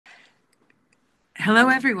Hello,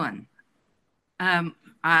 everyone.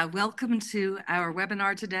 Welcome to our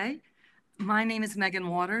webinar today. My name is Megan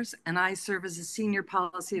Waters, and I serve as a Senior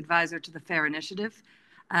Policy Advisor to the FAIRR Initiative.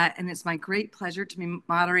 And it's my great pleasure to be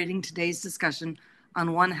moderating today's discussion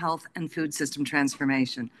on One Health and food system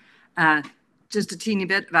transformation. Just a teeny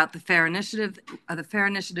bit about the FAIRR Initiative. The FAIRR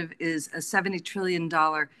Initiative is a $70 trillion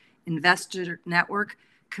investor network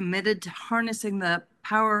committed to harnessing the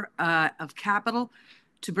power of capital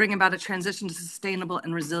to bring about a transition to sustainable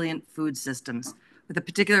and resilient food systems, with a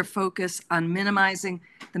particular focus on minimizing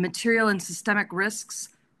the material and systemic risks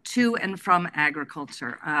to and from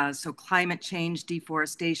agriculture. So climate change,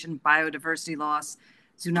 deforestation, biodiversity loss,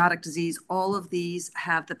 zoonotic disease, all of these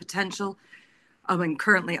have the potential and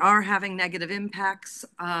currently are having negative impacts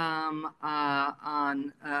on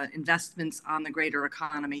investments on the greater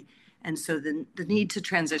economy. And so the need to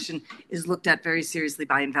transition is looked at very seriously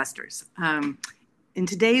by investors. In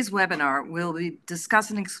today's webinar, we'll be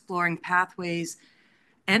discussing and exploring pathways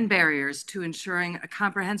and barriers to ensuring a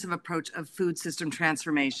comprehensive approach of food system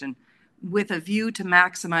transformation with a view to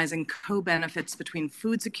maximizing co-benefits between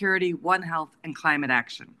food security, One Health, and climate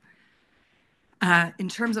action. In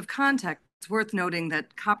terms of context, it's worth noting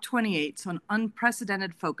that COP28 saw an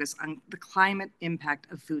unprecedented focus on the climate impact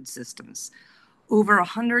of food systems. Over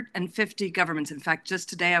 150 governments. In fact, just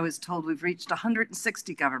today I was told we've reached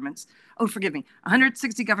 160 governments.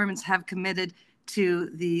 160 governments have committed to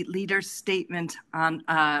the leader statement on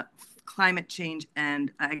climate change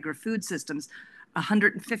and agri-food systems.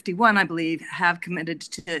 151, I believe, have committed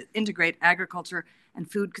to integrate agriculture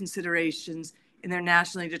and food considerations in their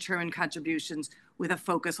nationally determined contributions, with a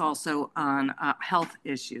focus also on health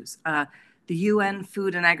issues. The UN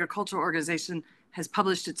Food and Agriculture Organization has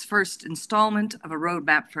published its first installment of a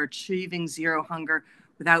roadmap for achieving zero hunger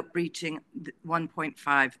without breaching the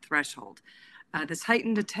 1.5 threshold. This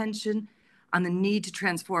heightened attention on the need to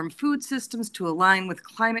transform food systems to align with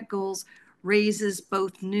climate goals raises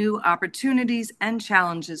both new opportunities and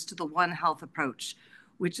challenges to the One Health approach,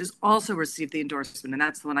 which has also received the endorsement, and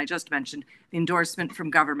that's the one I just mentioned, the endorsement from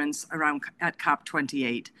governments around at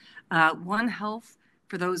COP28. One Health,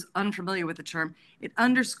 for those unfamiliar with the term, it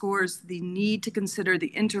underscores the need to consider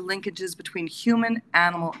the interlinkages between human,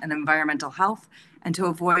 animal, and environmental health, and to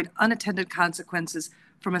avoid unintended consequences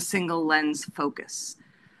from a single lens focus.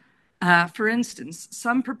 For instance,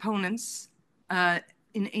 some proponents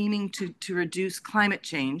in aiming to reduce climate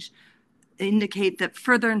change indicate that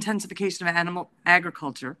further intensification of animal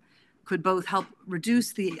agriculture could both help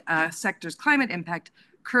reduce the sector's climate impact,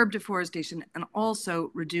 curb deforestation, and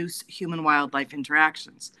also reduce human-wildlife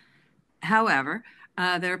interactions. However,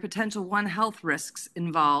 there are potential One Health risks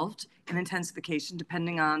involved in intensification,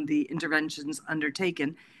 depending on the interventions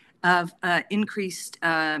undertaken, of increased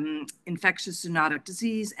infectious zoonotic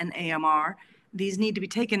disease and AMR. These need to be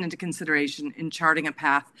taken into consideration in charting a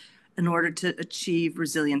path in order to achieve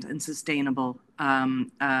resilient and sustainable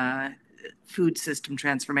food system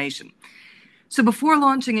transformation. So before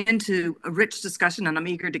launching into a rich discussion, and I'm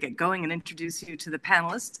eager to get going and introduce you to the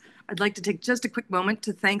panelists, I'd like to take just a quick moment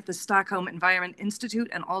to thank the Stockholm Environment Institute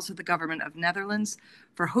and also the Government of Netherlands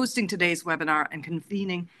for hosting today's webinar and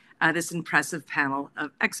convening this impressive panel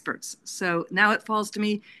of experts. So now it falls to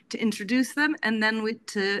me to introduce them and then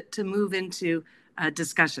to move into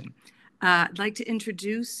discussion. I'd like to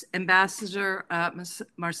introduce Ambassador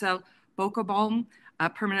Marcel Beukeboom, a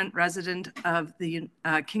permanent resident of the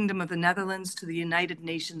Kingdom of the Netherlands to the United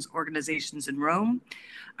Nations organizations in Rome.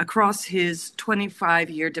 Across his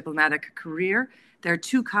 25-year diplomatic career, there are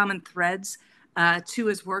two common threads to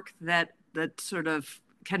his work that sort of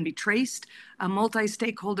can be traced: a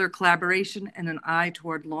multi-stakeholder collaboration and an eye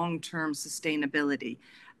toward long-term sustainability.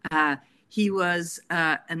 He was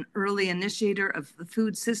an early initiator of the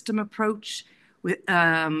food system approach,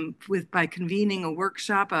 by convening a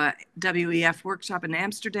workshop, a WEF workshop in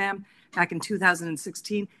Amsterdam back in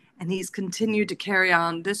 2016, and he's continued to carry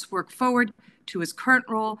on this work forward to his current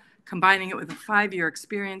role, combining it with a 5-year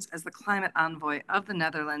experience as the climate envoy of the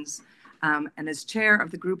Netherlands, and as chair of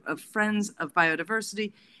the group of Friends of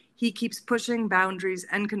Biodiversity. He keeps pushing boundaries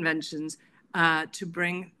and conventions to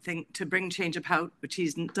bring change about, which he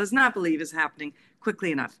does not believe is happening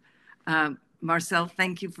quickly enough. Marcel,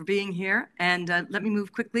 thank you for being here. And let me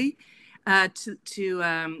move quickly to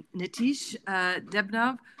Nitish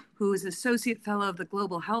Debnov, who is Associate Fellow of the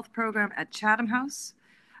Global Health Program at Chatham House.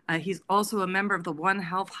 He's also a member of the One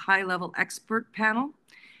Health High-Level Expert Panel.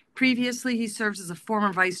 Previously, he serves as a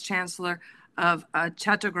former Vice Chancellor of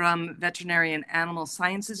Chattogram Veterinary and Animal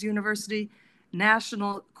Sciences University,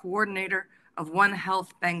 National Coordinator of One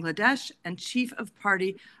Health Bangladesh, and Chief of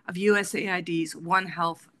Party of USAID's One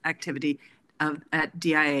Health activity at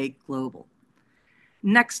DIA Global.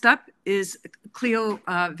 Next up is Cleo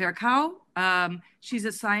Verkau. She's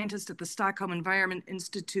a scientist at the Stockholm Environment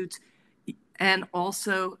Institute and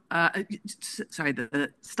also,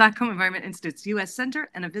 the Stockholm Environment Institute's U.S. Center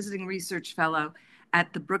and a visiting research fellow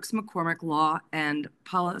at the Brooks McCormick Law and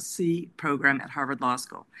Policy Program at Harvard Law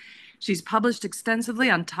School. She's published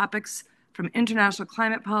extensively on topics from international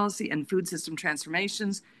climate policy and food system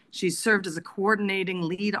transformations. She's served as a coordinating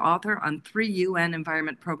lead author on 3 UN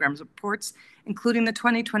Environment Programs reports, including the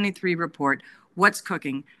 2023 report, What's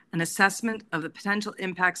Cooking? An assessment of the potential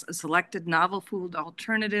impacts of selected novel food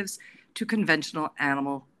alternatives to conventional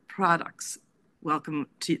animal products. Welcome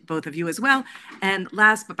to both of you as well. And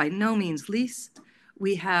last but by no means least,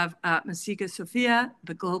 we have Masika Sofia,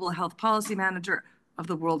 the Global Health Policy Manager of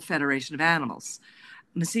the World Federation of Animals.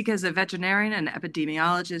 Masika is a veterinarian and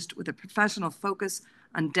epidemiologist with a professional focus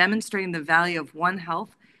on demonstrating the value of One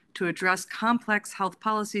Health to address complex health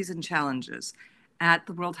policies and challenges. At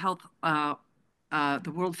the World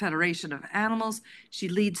Federation of Animals, she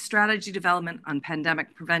leads strategy development on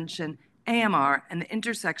pandemic prevention, AMR, and the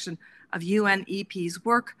intersection of UNEP's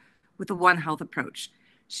work with the One Health approach.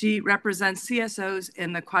 She represents CSOs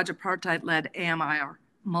in the quadripartite-led AMR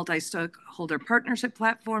multi-stakeholder partnership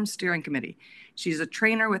platform steering committee. She's a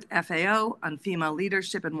trainer with FAO on female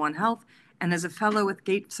leadership in One Health and is a fellow with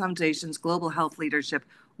Gates Foundation's Global Health Leadership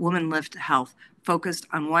Women Lift Health, focused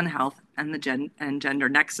on One Health and the gender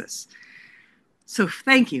nexus. So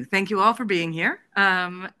thank you. Thank you all for being here.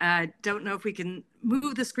 I don't know if we can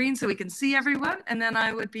move the screen so we can see everyone, and then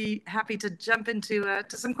I would be happy to jump into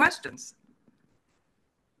to some questions.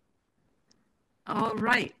 All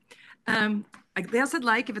right. I guess I'd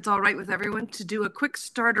like, if it's all right with everyone, to do a quick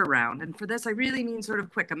starter round. And for this, I really mean sort of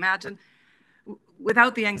quick. Imagine,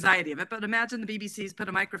 without the anxiety of it, but imagine the BBC's put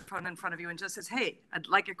a microphone in front of you and just says, hey, I'd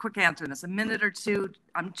like a quick answer in this, a minute or two.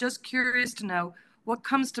 I'm just curious to know what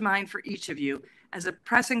comes to mind for each of you as a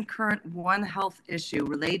pressing current One Health issue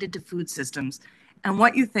related to food systems, and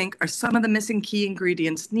what you think are some of the missing key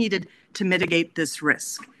ingredients needed to mitigate this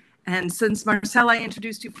risk. And since Marcel, I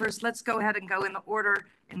introduced you first, let's go ahead and go in the order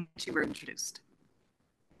in which you were introduced.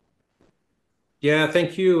 Yeah,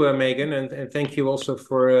 thank you, Megan, and thank you also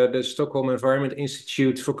for the Stockholm Environment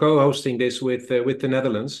Institute for co-hosting this with the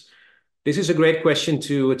Netherlands. This is a great question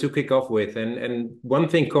to kick off with, and one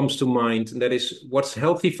thing comes to mind, and that is what's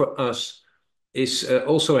healthy for us is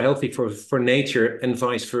also healthy for nature and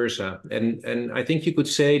vice versa. And I think you could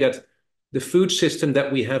say that the food system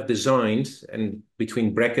that we have designed, and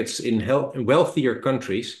between brackets in wealthier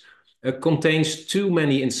countries, contains too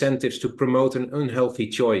many incentives to promote an unhealthy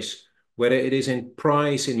choice, whether it is in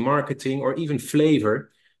price, in marketing, or even flavor.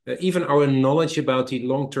 Even our knowledge about the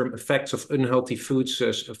long-term effects of unhealthy foods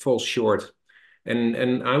falls short.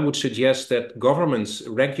 And I would suggest that governments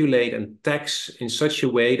regulate and tax in such a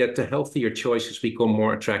way that the healthier choices become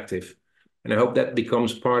more attractive. And I hope that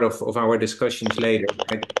becomes part of our discussions later.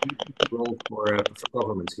 I think the role for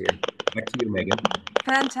governments here. Back to you, Megan.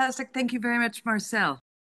 Fantastic. Thank you very much, Marcel.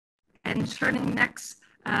 And turning next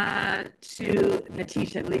to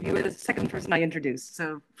Natisha. I believe you were the second person I introduced.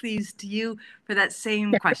 So please to you for that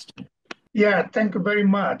same question. Yeah, thank you very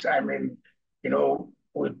much. I mean,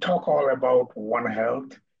 we talk all about One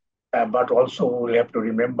Health, but also we have to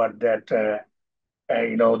remember that,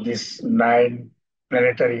 these 9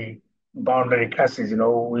 planetary boundary classes,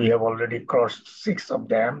 we have already crossed 6 of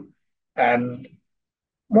them. And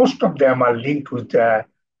most of them are linked with the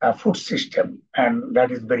food system, and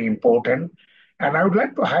that is very important. And I would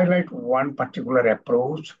like to highlight one particular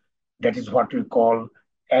approach, that is what we call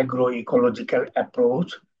agroecological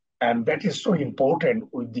approach. And that is so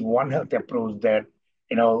important with the One Health approach that,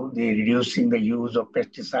 the reducing the use of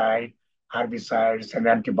pesticide, herbicides, and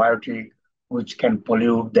antibiotic, which can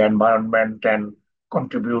pollute the environment and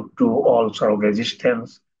contribute to all sort of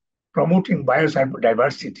resistance, promoting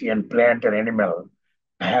biodiversity and plant and animal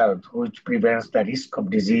health, which prevents the risk of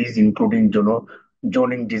disease, including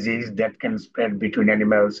zoning disease that can spread between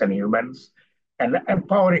animals and humans, and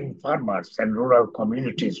empowering farmers and rural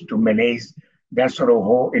communities to manage that sort of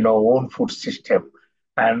own food system.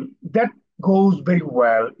 And that goes very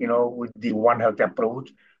well, with the One Health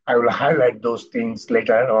approach. I will highlight those things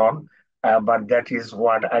later on, but that is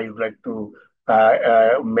what I would like to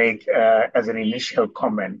make as an initial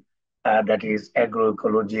comment. That is,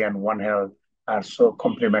 agroecology and One Health are so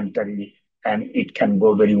complementary, and it can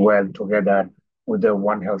go very well together with the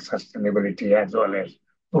One Health sustainability as well as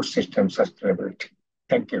food system sustainability.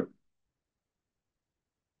 Thank you.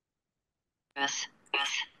 Yes.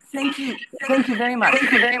 Thank you. Thank you very much.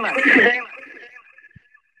 Thank you very much. I'm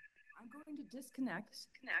going to disconnect.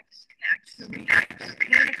 So we very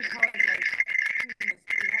much apologize. We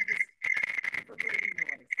have this reverberating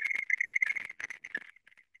noise.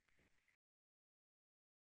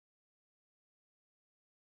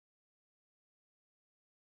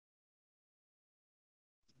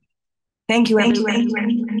 Thank you,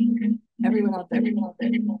 everyone. Everyone out there.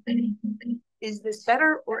 Is this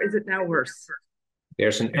better or is it now worse?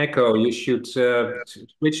 There's an echo. You should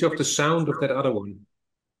switch off the sound of that other one.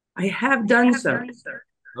 I have done so.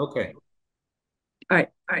 Okay. All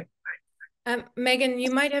right. Megan,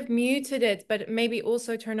 you might have muted it, but maybe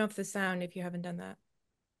also turn off the sound if you haven't done that.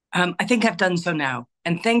 I think I've done so now.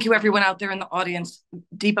 And thank you, everyone out there in the audience.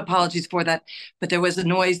 Deep apologies for that. But there was a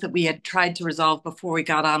noise that we had tried to resolve before we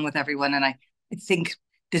got on with everyone. And I think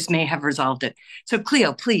this may have resolved it. So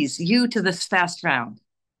Cleo, please, you to this fast round.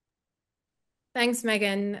 Thanks,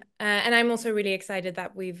 Megan. And I'm also really excited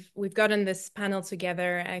that we've gotten this panel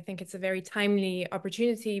together. I think it's a very timely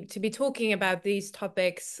opportunity to be talking about these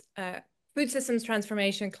topics, food systems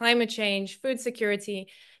transformation, climate change, food security,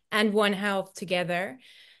 and One Health together.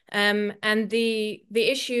 And the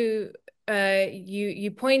issue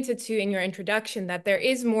you pointed to in your introduction, that there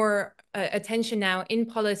is more attention now in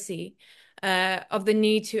policy of the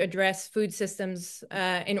need to address food systems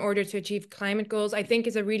in order to achieve climate goals, I think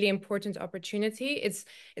is a really important opportunity. It's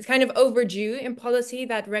kind of overdue in policy,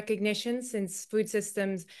 that recognition, since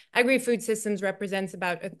agri-food systems represents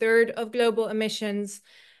about 1/3 of global emissions.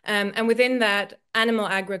 And within that, animal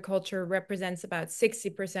agriculture represents about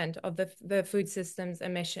 60% of the food systems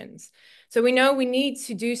emissions. So we know we need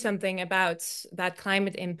to do something about that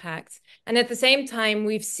climate impact. And at the same time,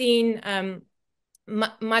 we've seen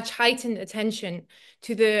much heightened attention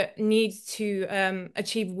to the need to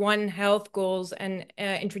achieve One Health goals and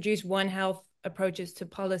introduce One Health approaches to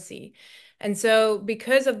policy. And so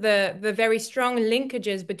because of the very strong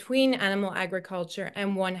linkages between animal agriculture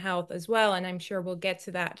and One Health as well, and I'm sure we'll get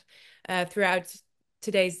to that throughout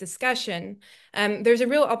today's discussion, there's a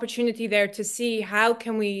real opportunity there to see how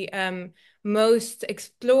can we most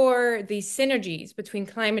explore these synergies between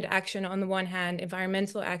climate action on the one hand,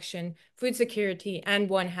 environmental action, food security, and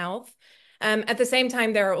One Health. At the same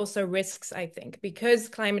time, there are also risks, I think, because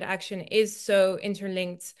climate action is so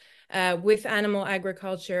interlinked with animal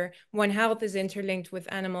agriculture. One Health is interlinked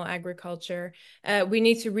with animal agriculture. We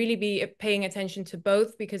need to really be paying attention to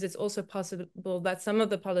both, because it's also possible that some of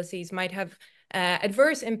the policies might have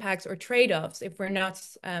adverse impacts or trade-offs if we're not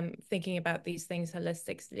thinking about these things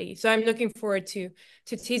holistically. So I'm looking forward to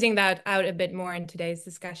teasing that out a bit more in today's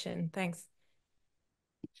discussion. Thanks.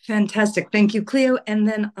 Fantastic. Thank you, Cleo. And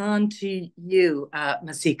then on to you,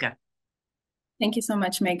 Masika. Thank you so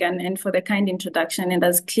much, Megan, and for the kind introduction. And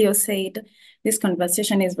as Cleo said, this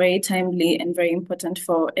conversation is very timely and very important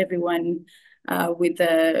for everyone with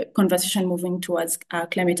the conversation moving towards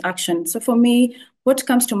climate action. So for me, what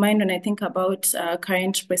comes to mind when I think about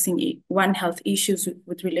current pressing One Health issues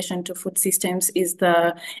with relation to food systems is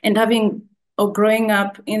growing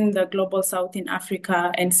up in the global South in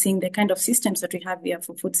Africa and seeing the kind of systems that we have here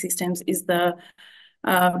for food systems is the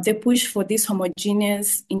push for this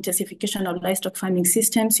homogeneous intensification of livestock farming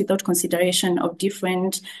systems without consideration of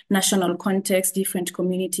different national contexts, different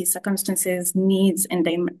community circumstances, needs, and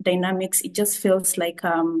dynamics. It just feels like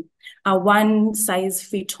a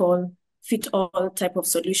one-size-fits-all type of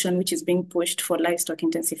solution which is being pushed for livestock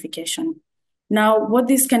intensification. Now, what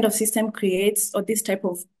this kind of system creates, or this type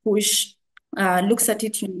of push, looks at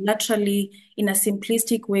it unilaterally in a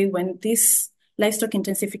simplistic way, when this livestock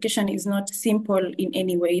intensification is not simple in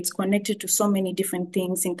any way. It's connected to so many different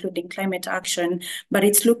things, including climate action, but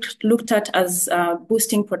it's looked at as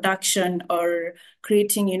boosting production or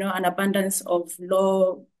creating, an abundance of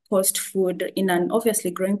low-cost food in an obviously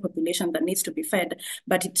growing population that needs to be fed.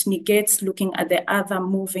 But it negates looking at the other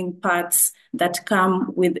moving parts that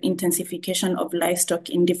come with intensification of livestock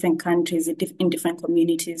in different countries, in different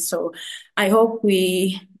communities. So I hope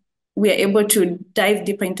we are able to dive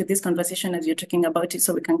deeper into this conversation as you're talking about it,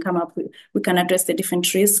 so we can address the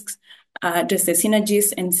different risks, address the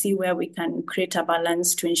synergies, and see where we can create a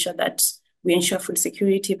balance to ensure that we ensure food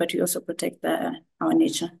security, but we also protect our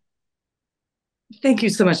nature. Thank you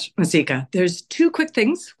so much, Masika. There's two quick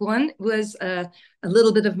things. One was a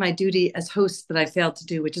little bit of my duty as host that I failed to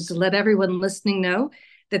do, which is to let everyone listening know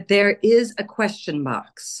that there is a question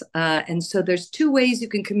box. And so there's two ways you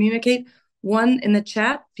can communicate. One, in the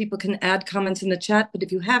chat, people can add comments in the chat, but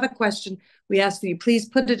if you have a question, we ask that you please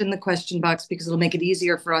put it in the question box, because it'll make it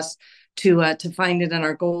easier for us to find it, and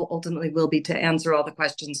our goal ultimately will be to answer all the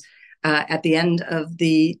questions. At the end of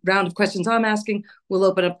the round of questions I'm asking, we'll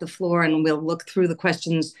open up the floor and we'll look through the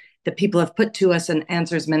questions that people have put to us and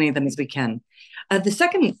answer as many of them as we can.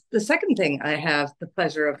 The second thing I have the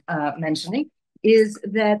pleasure of mentioning is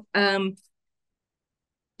that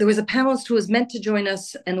there was a panelist who was meant to join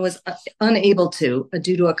us and was unable to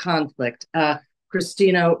due to a conflict,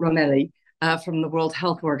 Christina Romelli from the World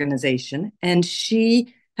Health Organization, and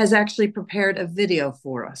she has actually prepared a video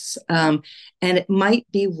for us. And it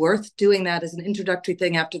might be worth doing that as an introductory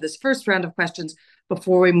thing after this first round of questions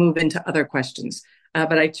before we move into other questions.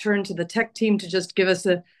 But I turn to the tech team to just give us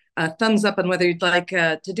a thumbs up on whether you'd like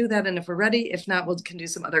to do that, and if we're ready. If not, we can do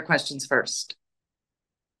some other questions first.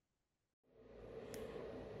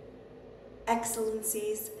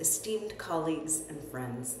 Excellencies, esteemed colleagues and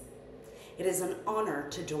friends, it is an honor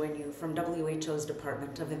to join you from WHO's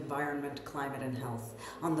Department of Environment, Climate and Health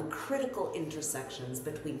on the critical intersections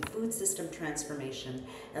between food system transformation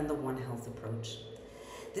and the One Health approach.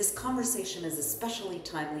 This conversation is especially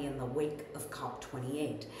timely in the wake of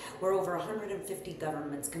COP28, where over 150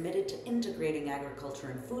 governments committed to integrating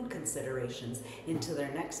agriculture and food considerations into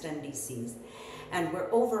their next NDCs, and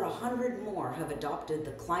where over 100 more have adopted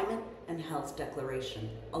the Climate and Health Declaration,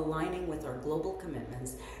 aligning with our global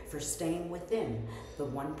commitments for staying within the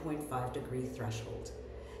 1.5 degree threshold.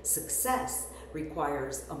 Success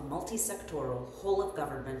requires a multi-sectoral,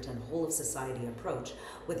 whole-of-government and whole-of-society approach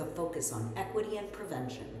with a focus on equity and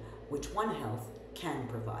prevention, which One Health can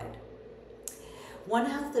provide. One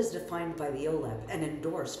Health, as defined by the OLEP and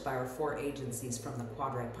endorsed by our 4 agencies from the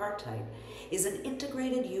quadripartite, is an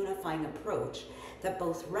integrated, unifying approach that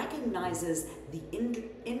both recognizes the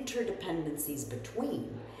interdependencies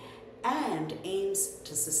between and aims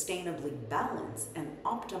to sustainably balance and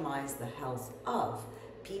optimize the health of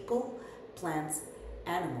people, plants,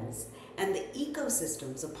 animals, and the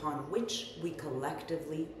ecosystems upon which we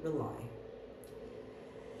collectively rely.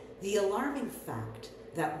 The alarming fact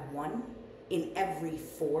that 1 in every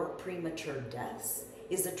 4 premature deaths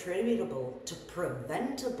is attributable to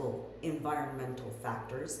preventable environmental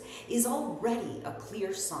factors is already a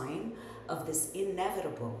clear sign of this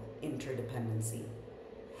inevitable interdependency.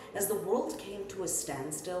 As the world came to a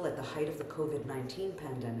standstill at the height of the COVID-19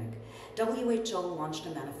 pandemic, WHO launched a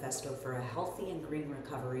manifesto for a healthy and green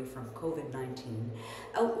recovery from COVID-19,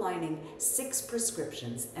 outlining 6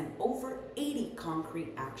 prescriptions and over 80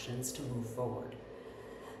 concrete actions to move forward.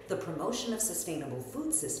 The promotion of sustainable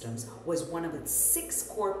food systems was one of its 6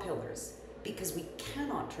 core pillars, because we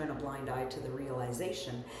cannot turn a blind eye to the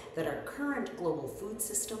realization that our current global food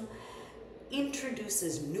system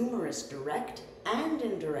introduces numerous direct and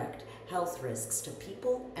indirect health risks to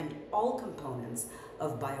people and all components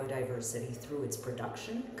of biodiversity through its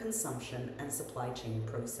production, consumption, and supply chain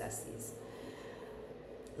processes.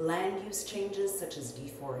 Land use changes such as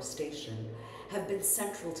deforestation have been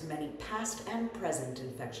central to many past and present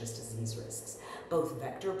infectious disease risks, both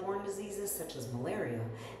vector-borne diseases such as malaria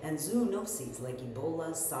and zoonoses like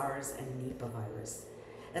Ebola, SARS, and Nipah virus.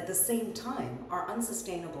 At the same time, our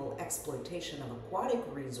unsustainable exploitation of aquatic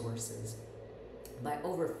resources by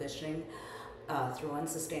overfishing through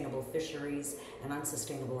unsustainable fisheries and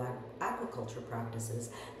unsustainable aquaculture practices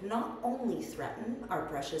not only threaten our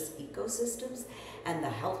precious ecosystems and the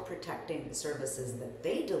health protecting services that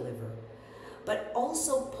they deliver, but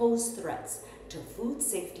also pose threats to food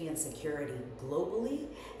safety and security globally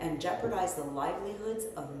and jeopardize the livelihoods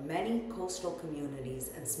of many coastal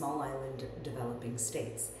communities and small island developing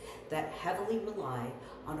states that heavily rely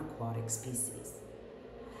on aquatic species.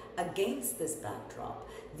 Against this backdrop,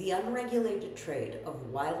 the unregulated trade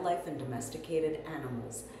of wildlife and domesticated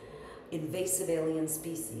animals, invasive alien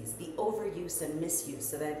species, the overuse and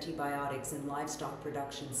misuse of antibiotics in livestock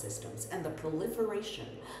production systems, and the proliferation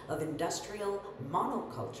of industrial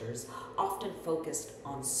monocultures often focused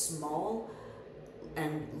on small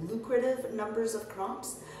and lucrative numbers of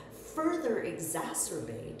crops further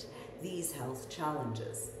exacerbate these health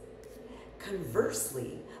challenges.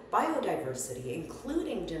 Conversely, biodiversity,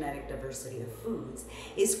 including genetic diversity of foods,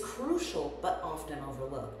 is crucial but often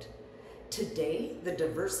overlooked. Today, the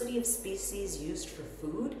diversity of species used for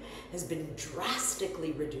food has been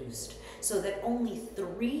drastically reduced so that only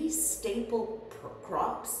 3 staple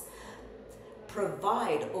crops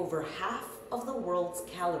provide over half of the world's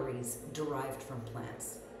calories derived from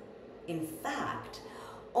plants. In fact,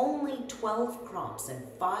 only 12 crops and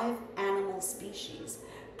 5 animal species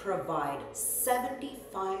provide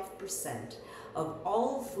 75% of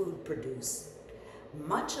all food produced,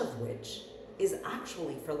 much of which is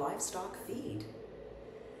actually for livestock feed.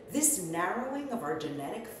 This narrowing of our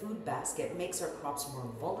genetic food basket makes our crops more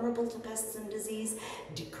vulnerable to pests and disease,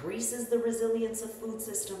 decreases the resilience of food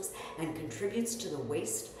systems, and contributes to the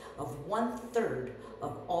waste of 1/3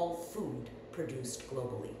 of all food produced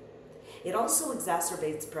globally. It also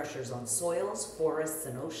exacerbates pressures on soils, forests,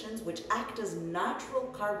 and oceans, which act as natural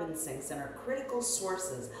carbon sinks and are critical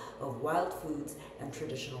sources of wild foods and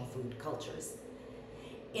traditional food cultures.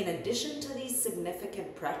 In addition to these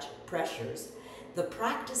significant pressures, the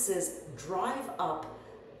practices drive up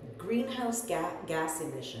greenhouse gas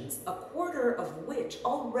emissions, a quarter of which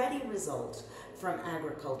already result from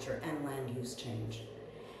agriculture and land use change.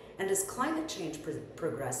 And as climate change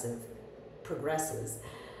progresses,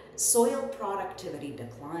 soil productivity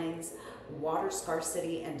declines, water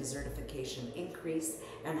scarcity and desertification increase,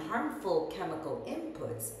 and harmful chemical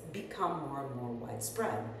inputs become more and more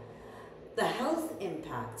widespread. The health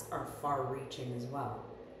impacts are far-reaching as well.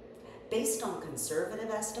 Based on conservative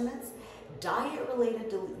estimates,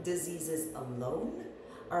 diet-related diseases alone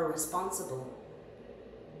are responsible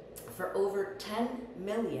for over 10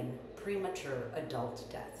 million premature adult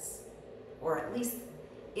deaths, or at least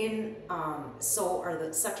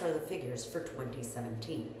such are the figures for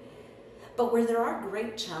 2017. But where there are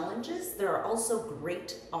great challenges, there are also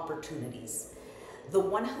great opportunities. The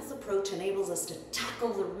One Health approach enables us to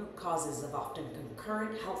tackle the root causes of often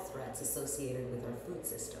concurrent health threats associated with our food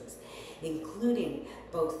systems, including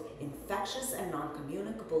both infectious and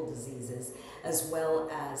non-communicable diseases, as well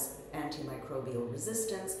as antimicrobial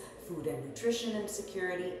resistance, food and nutrition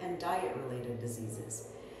insecurity, and diet-related diseases.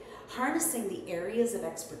 Harnessing the areas of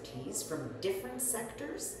expertise from different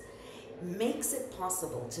sectors makes it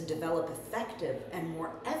possible to develop effective and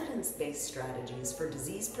more evidence-based strategies for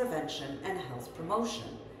disease prevention and health promotion.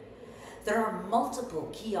 There are multiple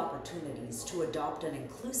key opportunities to adopt an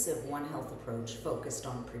inclusive One Health approach focused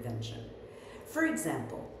on prevention. For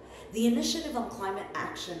example, the Initiative on Climate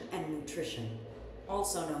Action and Nutrition,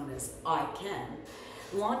 also known as ICAN,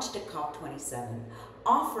 launched at COP27,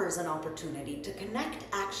 offers an opportunity to connect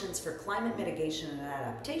actions for climate mitigation and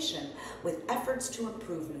adaptation with efforts to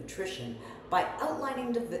improve nutrition by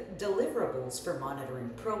outlining deliverables for monitoring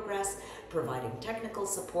progress, providing technical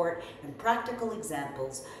support, and practical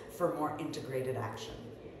examples for more integrated action.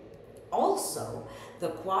 Also, the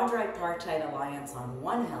Quadripartite Alliance on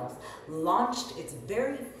One Health launched its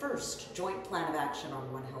very first joint plan of action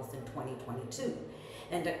on One Health in 2022,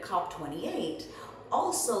 and at COP28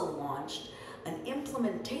 also launched an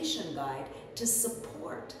implementation guide to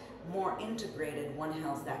support more integrated One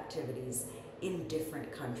Health activities in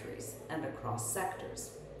different countries and across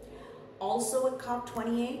sectors. Also at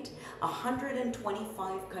COP28,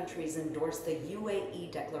 125 countries endorsed the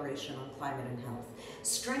UAE Declaration on Climate and Health,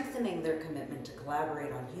 strengthening their commitment to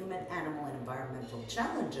collaborate on human, animal, and environmental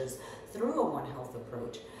challenges through a One Health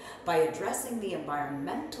approach by addressing the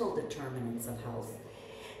environmental determinants of health,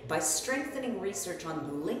 by strengthening research on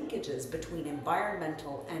the linkages between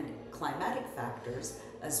environmental and climatic factors,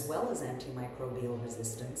 as well as antimicrobial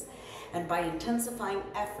resistance, and by intensifying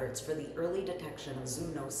efforts for the early detection of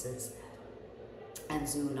zoonosis and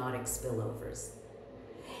zoonotic spillovers.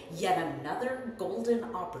 Yet another golden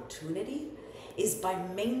opportunity is by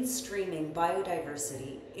mainstreaming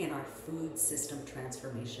biodiversity in our food system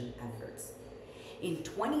transformation efforts. In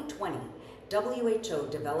 2020, WHO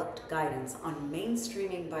developed guidance on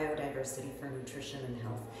mainstreaming biodiversity for nutrition and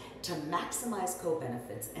health to maximize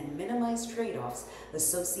co-benefits and minimize trade-offs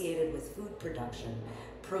associated with food production,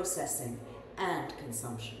 processing, and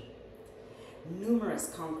consumption.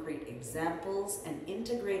 Numerous concrete examples and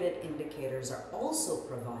integrated indicators are also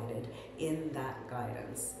provided in that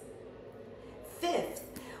guidance.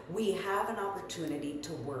 Fifth, we have an opportunity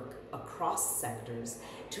to work across sectors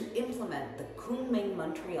to implement the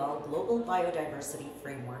Kunming-Montreal Global Biodiversity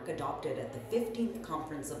Framework adopted at the 15th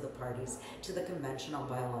Conference of the Parties to the Convention on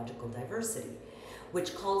Biological Diversity,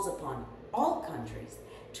 which calls upon all countries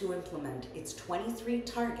to implement its 23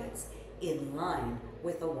 targets in line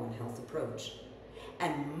with a One Health approach.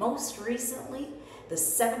 And most recently, the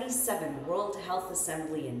 77th World Health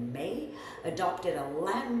Assembly in May adopted a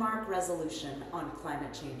landmark resolution on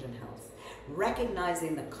climate change and health,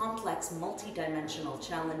 recognizing the complex multidimensional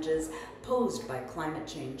challenges posed by climate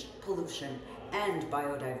change, pollution, and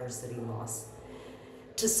biodiversity loss.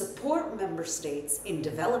 To support member states in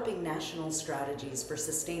developing national strategies for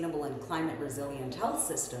sustainable and climate-resilient health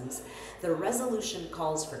systems, the resolution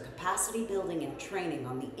calls for capacity building and training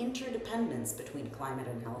on the interdependence between climate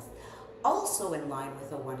and health, also in line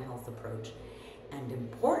with a One Health approach, and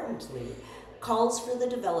importantly, calls for the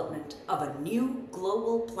development of a new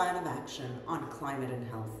global plan of action on climate and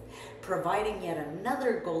health, providing yet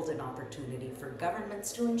another golden opportunity for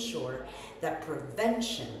governments to ensure that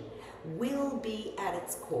prevention will be at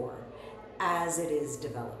its core as it is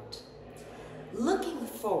developed. Looking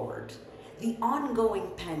forward, The ongoing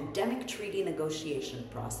pandemic treaty negotiation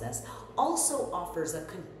process also offers a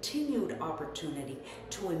continued opportunity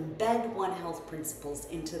to embed One Health principles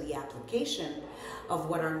into the application of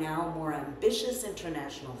what are now more ambitious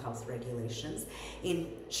international health regulations,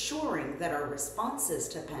 ensuring that our responses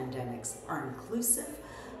to pandemics are inclusive,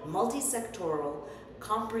 multi-sectoral,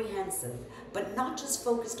 comprehensive, but not just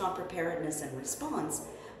focused on preparedness and response,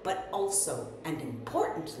 but also, and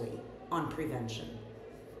importantly, on prevention.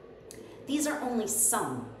 These are only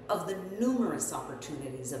some of the numerous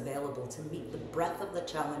opportunities available to meet the breadth of the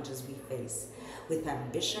challenges we face with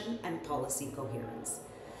ambition and policy coherence.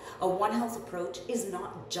 A One Health approach is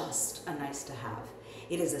not just a nice to have.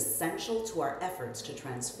 It is essential to our efforts to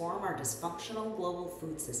transform our dysfunctional global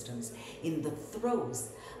food systems in the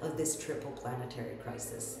throes of this triple planetary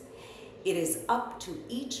crisis. It is up to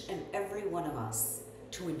each and every one of us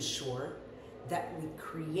to ensure that we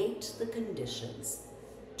create the conditions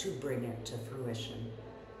to bring it to fruition.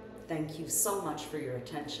 Thank you so much for your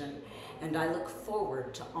attention, and I look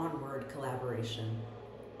forward to onward collaboration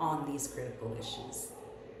on these critical issues.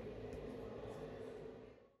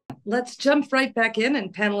 Let's jump right back in,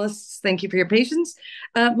 and panelists, thank you for your patience.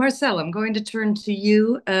 Marcel, I'm going to turn to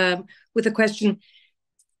you with a question.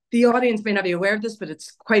 The audience may not be aware of this, but it's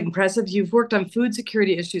quite impressive. You've worked on food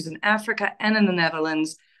security issues in Africa and in the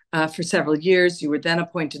Netherlands for several years. You were then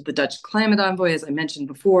appointed the Dutch climate envoy, as I mentioned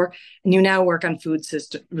before, and you now work on food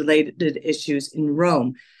system-related issues in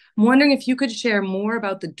Rome. I'm wondering if you could share more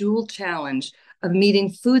about the dual challenge of meeting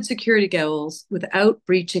food security goals without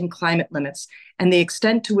breaching climate limits and the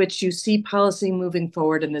extent to which you see policy moving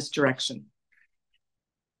forward in this direction.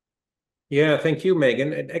 Yeah, thank you,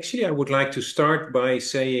 Megan. And actually, I would like to start by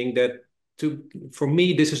saying that for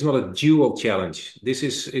me, this is not a dual challenge. This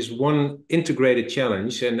is one integrated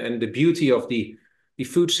challenge. And the beauty of the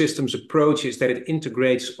food systems approach is that it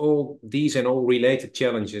integrates all these and all related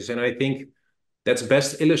challenges. And I think that's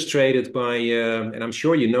best illustrated by, and I'm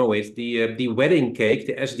sure you know it, the wedding cake,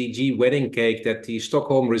 the SDG wedding cake that the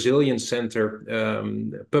Stockholm Resilience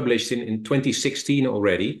Center published in 2016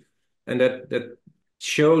 already. And that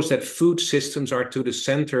shows that food systems are to the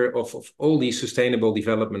center of all these sustainable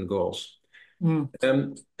development goals.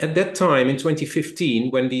 At that time, in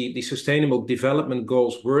 2015, when the Sustainable Development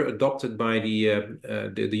Goals were adopted by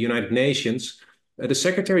the United Nations, the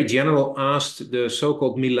Secretary General asked the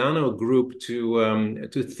so-called Milano Group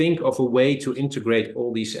to think of a way to integrate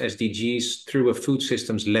all these SDGs through a food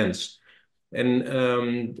systems lens. And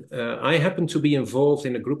I happened to be involved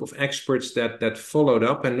in a group of experts that followed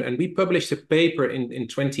up, and we published a paper in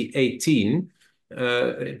 2018.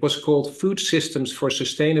 It was called Food Systems for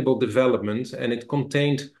Sustainable Development, and it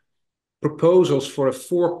contained proposals for a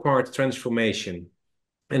four-part transformation.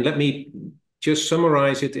 And let me just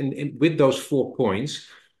summarize it with those 4 points.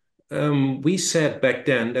 We said back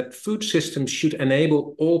then that food systems should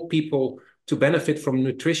enable all people to benefit from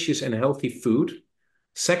nutritious and healthy food.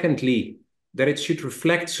 Secondly, that it should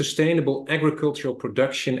reflect sustainable agricultural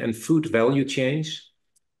production and food value chains.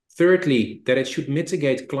 Thirdly, that it should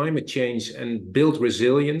mitigate climate change and build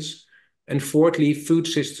resilience. And fourthly, food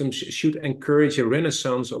systems should encourage a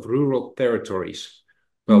renaissance of rural territories.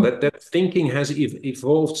 Well, that thinking has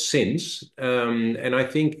evolved since. And I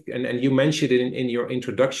think, and you mentioned it in your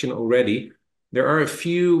introduction already, there are a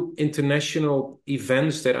few international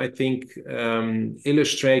events that I think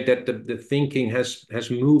illustrate that the thinking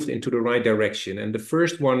has moved into the right direction. And the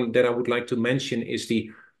first one that I would like to mention is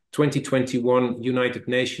the 2021 United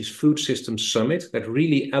Nations Food Systems Summit that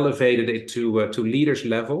really elevated it to leaders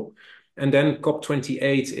level. And then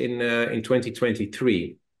COP28 in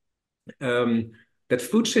 2023. That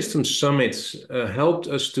food systems summits helped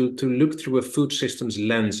us to look through a food systems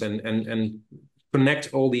lens and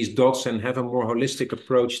connect all these dots and have a more holistic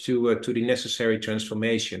approach to the necessary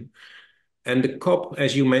transformation. And the COP,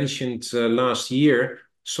 as you mentioned last year,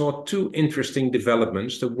 saw 2 interesting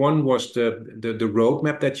developments. The one was the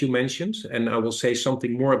roadmap that you mentioned, and I will say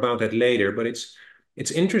something more about that later. But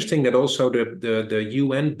it's interesting that also the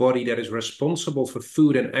UN body that is responsible for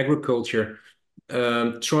food and agriculture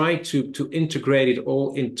try to integrate it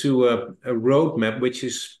all into a roadmap, which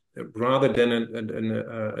is rather than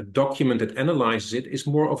a document that analyzes it, is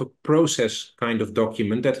more of a process kind of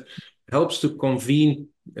document that helps to convene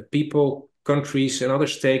people, countries, and other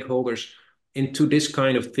stakeholders into this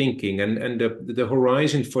kind of thinking. And the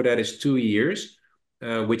horizon for that is 2 years,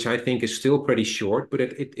 which I think is still pretty short, but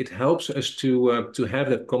it helps us to have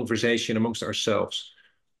that conversation amongst ourselves.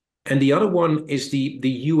 And the other one is the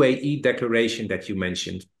UAE declaration that you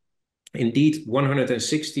mentioned. Indeed,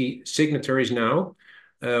 160 signatories now.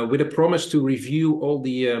 with a promise to review all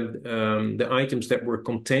the items that were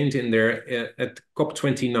contained in there at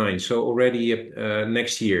COP29, so already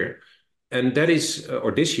next year. And that is,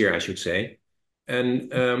 or this year, I should say.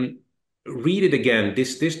 And read it again.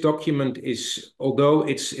 This document is, although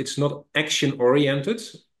it's not action-oriented,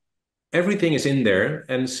 everything is in there.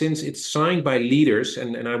 And since it's signed by leaders,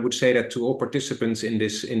 and I would say that to all participants in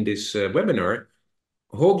this webinar,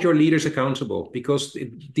 hold your leaders accountable, because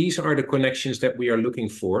these are the connections that we are looking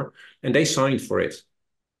for, and they signed for it.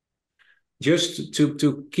 Just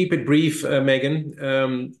to keep it brief,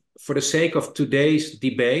 Megan, for the sake of today's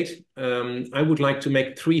debate, I would like to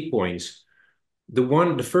make 3 points.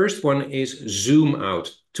 The first one is zoom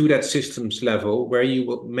out to that systems level, where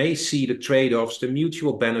you may see the trade-offs, the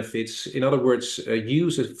mutual benefits. In other words,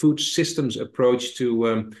 use a food systems approach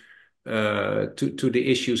to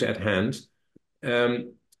the issues at hand.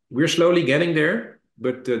 We're slowly getting there,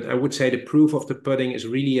 but I would say the proof of the pudding is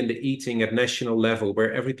really in the eating at national level,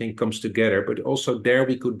 where everything comes together. But also there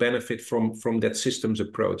we could benefit from that systems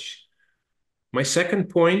approach. My second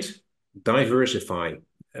point, diversify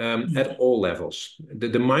at all levels. The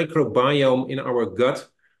microbiome in our gut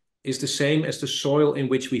is the same as the soil in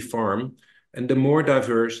which we farm. And the more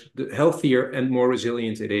diverse, the healthier and more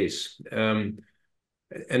resilient it is. And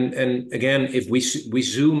again, if we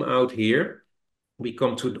zoom out here, we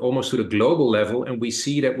come to almost to the global level, and we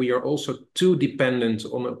see that we are also too dependent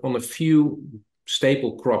on a few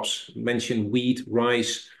staple crops, mentioned wheat,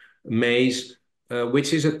 rice, maize,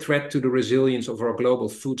 which is a threat to the resilience of our global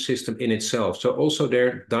food system in itself. So also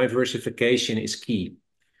their diversification is key.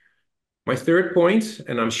 My third point,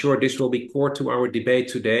 and I'm sure this will be core to our debate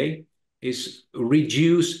today, is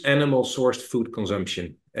reduce animal-sourced food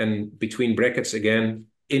consumption, and between brackets again,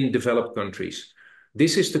 in developed countries.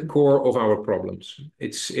 This is the core of our problems.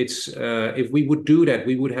 If we would do that,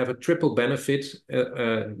 we would have a triple benefit: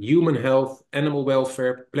 human health, animal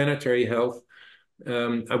welfare, planetary health.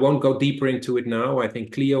 I won't go deeper into it now. I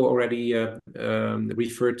think Cleo already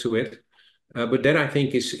referred to it. But that, I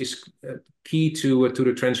think, is key to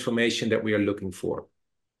the transformation that we are looking for.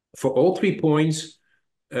 For all 3 points,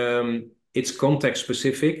 it's context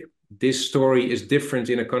specific. This story is different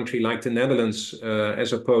in a country like the Netherlands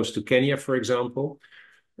as opposed to Kenya, for example.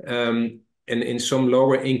 And in some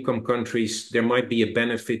lower income countries, there might be a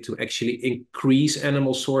benefit to actually increase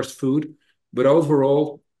animal-sourced food. But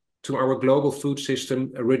overall, to our global food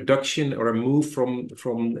system, a reduction or a move from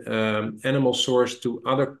animal source to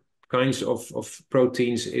other kinds of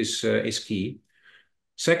proteins is key.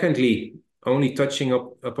 Secondly, only touching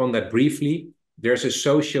upon that briefly, there's a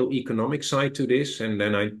socio-economic side to this. And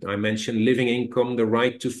then I mentioned living income, the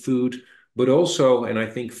right to food, but also, and I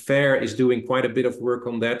think FAIRR is doing quite a bit of work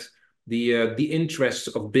on that, the interests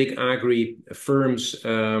of big agri firms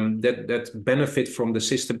that benefit from the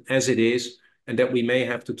system as it is, and that we may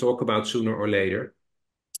have to talk about sooner or later.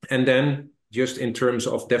 And then just in terms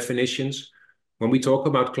of definitions, when we talk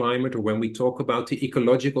about climate, or when we talk about the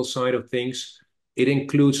ecological side of things, it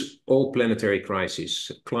includes all planetary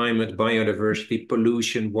crises: climate, biodiversity,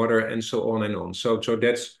 pollution, water, and so on and on. So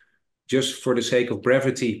that's just for the sake of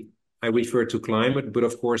brevity, I refer to climate, but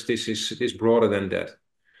of course this is broader than that.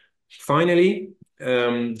 Finally,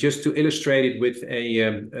 just to illustrate it with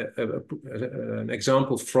an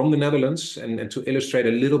example from the Netherlands, and to illustrate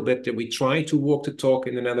a little bit that we try to walk the talk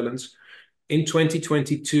in the Netherlands. In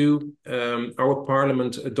 2022, our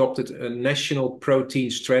parliament adopted a national protein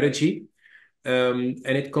strategy, and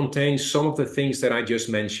it contains some of the things that I just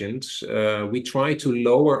mentioned. We try to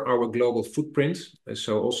lower our global footprint,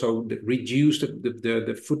 so also reduce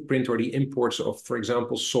the footprint or the imports of, for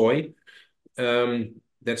example, soy.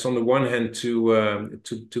 That's on the one hand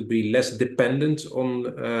to be less dependent on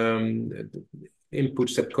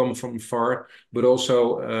inputs that come from far, but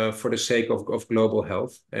also for the sake of global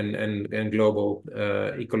health and global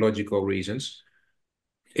ecological reasons.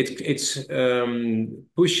 It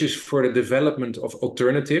pushes for the development of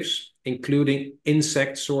alternatives, including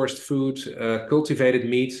insect-sourced food, cultivated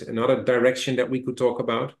meat, another direction that we could talk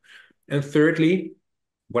about. And thirdly,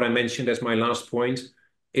 what I mentioned as my last point,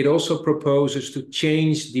 it also proposes to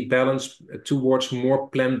change the balance towards more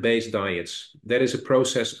plant-based diets. That is a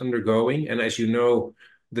process undergoing. And as you know,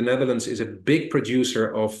 the Netherlands is a big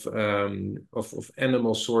producer of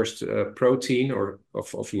animal-sourced protein or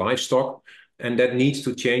of livestock. And that needs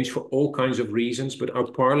to change for all kinds of reasons. But our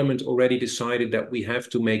parliament already decided that we have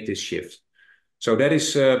to make this shift. So that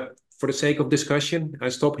is, for the sake of discussion, I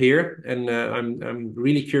stop here. And I'm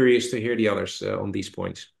really curious to hear the others on these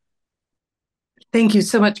points. Thank you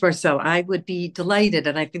so much, Marcel. I would be delighted,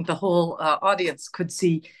 and I think the whole audience could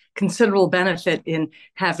see considerable benefit in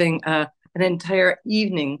having a an entire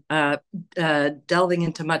evening delving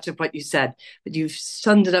into much of what you said, but you've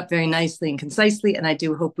summed it up very nicely and concisely, and I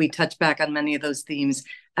do hope we touch back on many of those themes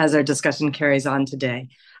as our discussion carries on today.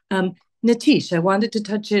 Nitish, I wanted to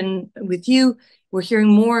touch in with you. We're hearing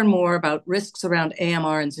more and more about risks around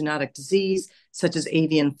AMR and zoonotic disease, such as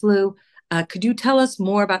avian flu. Could you tell us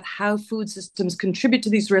more about how food systems contribute to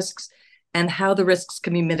these risks and how the risks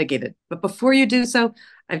can be mitigated? But before you do so,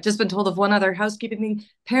 I've just been told of one other housekeeping thing.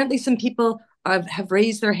 Apparently some people have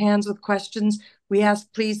raised their hands with questions. We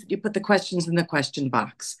ask, please, that you put the questions in the question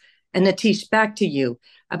box. And Nitish, back to you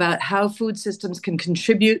about how food systems can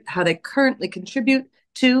contribute, how they currently contribute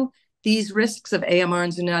to these risks of AMR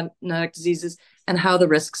and zoonotic diseases, and how the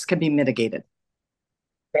risks can be mitigated.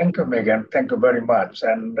 Thank you, Megan. Thank you very much.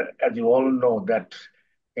 And as you all know that,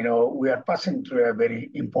 we are passing through a very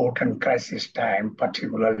important crisis time,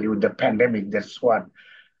 particularly with the pandemic. That's what,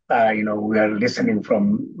 we are listening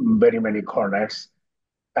from very many corners.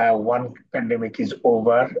 One pandemic is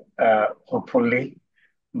over, hopefully,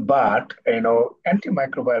 but,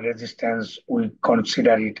 antimicrobial resistance, we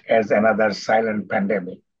consider it as another silent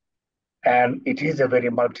pandemic. And it is a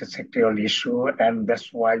very multi-sectoral issue, and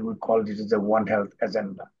that's why we call this the One Health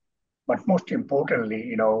agenda. But most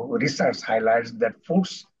importantly, research highlights that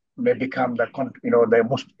foods may become the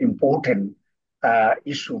most important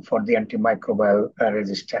issue for the antimicrobial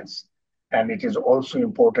resistance. And it is also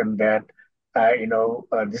important that,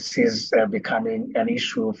 this is becoming an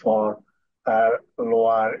issue for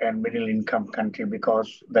lower and middle income country,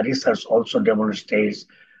 because the research also demonstrates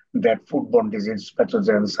that foodborne disease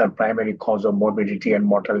pathogens are primary cause of morbidity and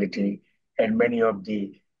mortality in many of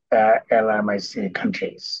the LMIC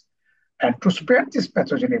countries. And to spread this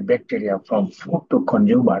pathogenic bacteria from food to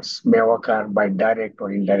consumers may occur by direct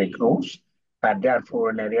or indirect routes, and therefore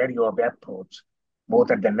an area of approach,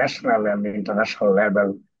 both at the national and the international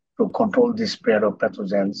level, to control the spread of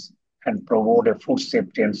pathogens and promote a food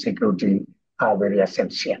safety and security are very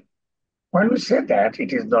essential. When we say that,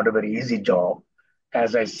 it is not a very easy job.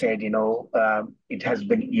 As I said, it has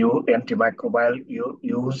been antimicrobial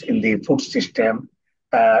use in the food system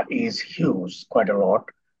is huge, quite a lot.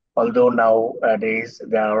 Although nowadays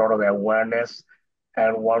there are a lot of awareness,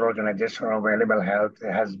 and World Organization of Animal Health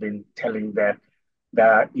has been telling that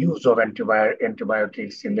the use of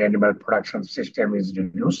antibiotics in the animal production system is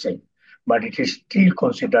reducing, but it is still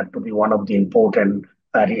considered to be one of the important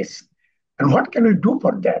risks. And what can we do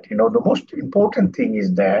for that? The most important thing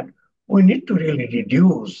is that we need to really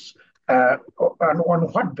reduce on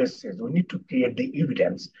what basis? We need to create the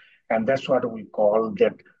evidence. And that's what we call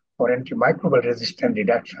that for antimicrobial resistant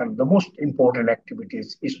reduction, the most important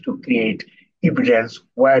activities is to create evidence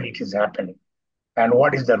where it is happening and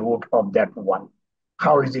what is the root of that one.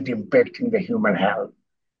 How is it impacting the human health?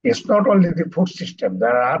 It's not only the food system,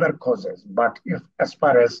 there are other causes, but as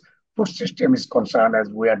far as food system is concerned, as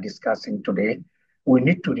we are discussing today, we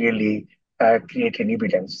need to really create an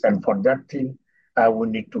evidence. And for that thing, we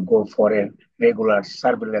need to go for a regular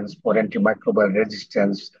surveillance for antimicrobial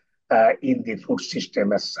resistance in the food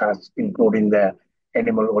system as such, including the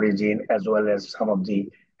animal origin, as well as some of the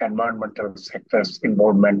environmental sectors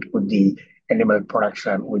involvement with the animal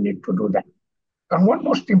production. We need to do that. And one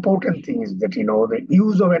most important thing is that, the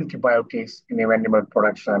use of antibiotics in animal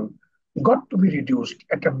production got to be reduced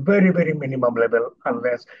at a very, very minimum level,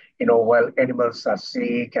 unless, while animals are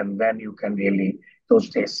sick, and then you can really, those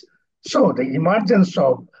days. So the emergence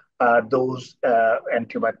of those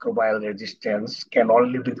antimicrobial resistance can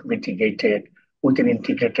only be mitigated with an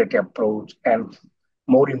integrated approach, and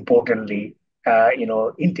more importantly,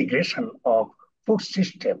 integration of food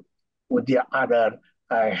system with the other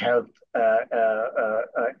health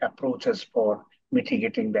approaches for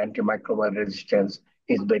mitigating the antimicrobial resistance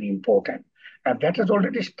is very important. And that has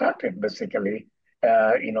already started, basically.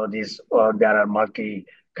 There are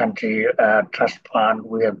multi-country trust fund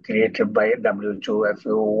we have created by WHO,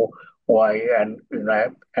 FAO,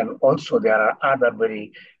 and also there are other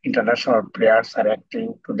very international players are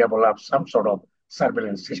acting to develop some sort of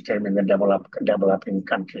surveillance system in the developing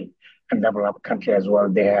country, and developed country as well.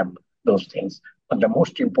 They have those things. But the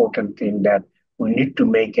most important thing that we need to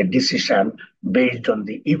make a decision based on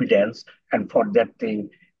the evidence, and for that thing,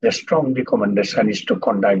 the strong recommendation is to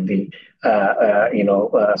conduct the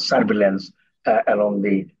surveillance along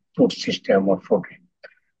the food system or food.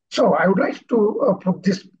 So I would like to put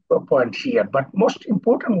this point here, but most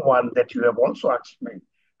important one that you have also asked me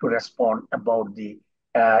to respond about the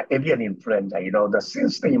avian influenza.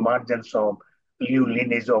 Since the emergence of new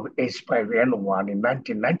lineage of H5N1 in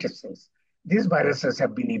 1996, these viruses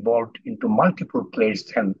have been evolved into multiple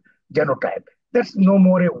clades and genotype. That's no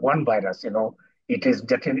more a one virus. it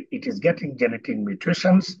is getting genetic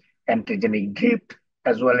mutations, antigenic drift,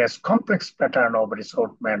 as well as complex pattern of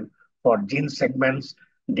resortment for gene segments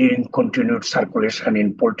during continued circulation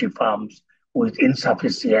in poultry farms with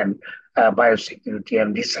insufficient biosecurity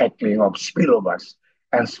and recycling of spillovers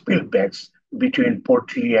and spillbacks between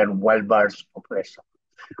poultry and wild birds population.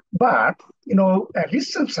 But, a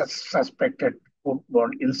recent suspected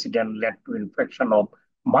foodborne incident led to infection of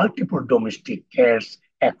multiple domestic cats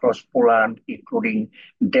across Poland, including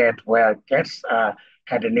death where cats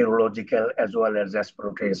had a neurological as well as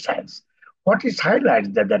respiratory signs. What is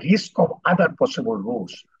highlighted that the risk of other possible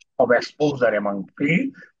routes of exposure among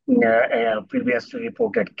previously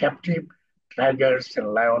reported captive tigers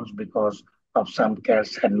and lions because of some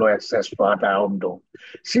cats had no access to other outdoor.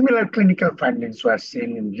 Similar clinical findings were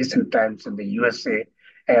seen in recent times in the USA,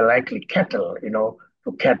 likely cattle,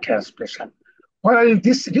 to cat transmission. While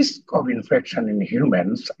this risk of infection in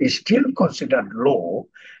humans is still considered low,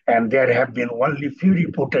 and there have been only few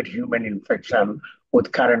reported human infection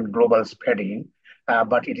with current global spreading,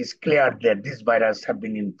 but it is clear that this virus have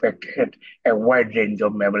been infected a wide range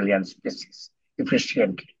of mammalian species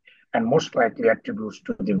efficiently, and most likely attributes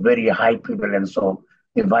to the very high prevalence of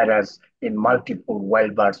the virus in multiple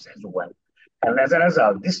wild birds as well. And as a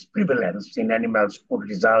result, this prevalence in animals could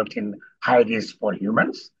result in high risk for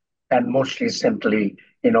humans. And most recently,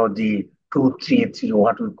 the 233,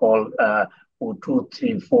 what we call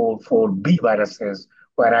 2344B viruses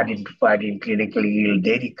were identified in clinically ill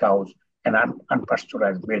dairy cows and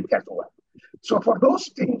unpasteurized milk as well. So for those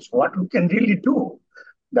things, what we can really do,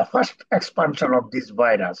 the first expansion of this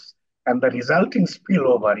virus and the resulting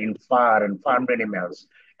spillover in fur and farmed animals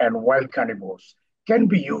and wild carnivores can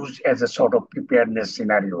be used as a sort of preparedness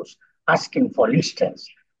scenarios, asking, for instance,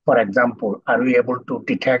 for example, are we able to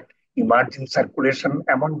detect emerging circulation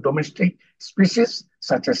among domestic species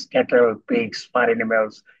such as cattle, pigs, fur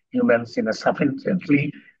animals, humans in a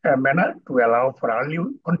sufficiently manner to allow for early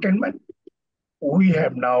containment? We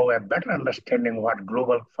have now a better understanding what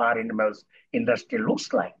global fur animals industry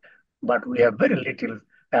looks like, but we have very little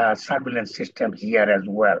surveillance system here as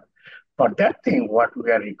well. For that thing, what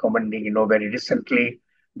we are recommending, very recently,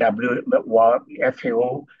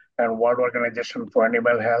 FAO and World Organization for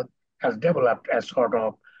Animal Health has developed a sort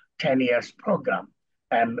of 10 years program.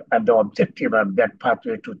 And the objective of that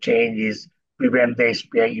pathway to change is prevent the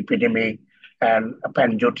SPI epidemic and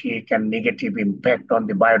pandemic and negative impact on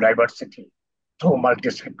the biodiversity through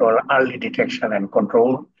multi-sectoral early detection and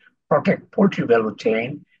control, protect poultry value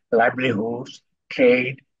chain, livelihoods,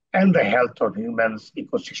 trade, and the health of humans,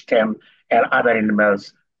 ecosystem, and other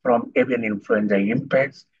animals from avian influenza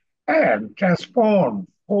impacts, and transform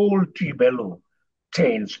poultry value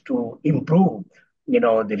chains to improve,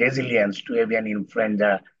 the resilience to avian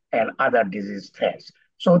influenza and other disease threats.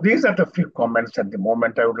 So these are the few comments at the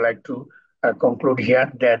moment. I would like to conclude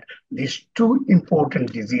here that these two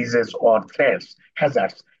important diseases or threats,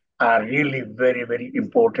 hazards, are really very, very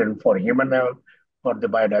important for human health, for the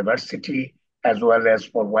biodiversity, as well as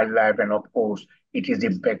for wildlife. And of course, it is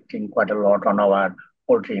impacting quite a lot on our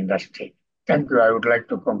poultry industry. Thank you. I would like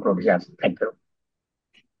to conclude here. Thank you.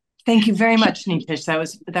 Thank you very much, Nitish.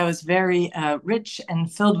 That was very rich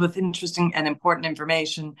and filled with interesting and important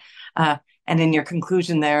information. And in your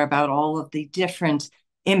conclusion there about all of the different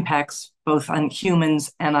impacts, both on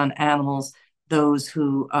humans and on animals, those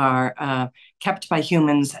who are kept by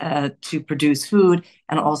humans to produce food,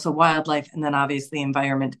 and also wildlife, and then obviously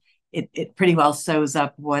environment. It pretty well sews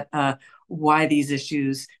up why these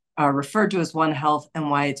issues are referred to as One Health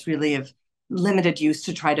and why it's really of limited use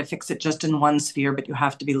to try to fix it just in one sphere, but you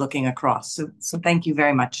have to be looking across. So thank you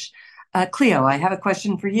very much. Cleo, I have a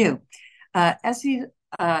question for you.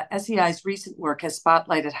 SEI's recent work has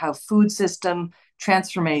spotlighted how food system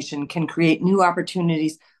transformation can create new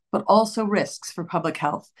opportunities, but also risks for public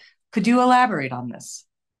health. Could you elaborate on this?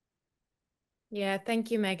 Yeah,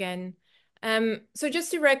 thank you, Megan. So just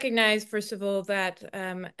to recognize, first of all, that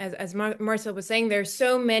as Marcel was saying, there are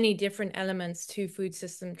so many different elements to food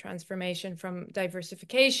system transformation, from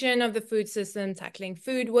diversification of the food system, tackling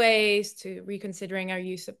food waste, to reconsidering our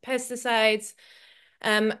use of pesticides.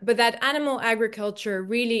 But that animal agriculture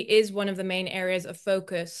really is one of the main areas of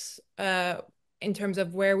focus in terms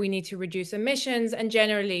of where we need to reduce emissions, and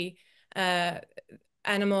generally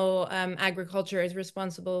animal agriculture is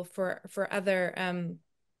responsible for other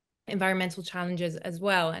environmental challenges as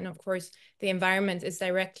well. And of course, the environment is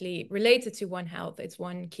directly related to One Health. It's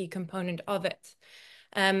one key component of it.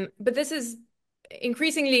 But this is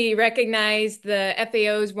increasingly recognized. The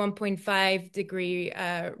FAO's 1.5 degree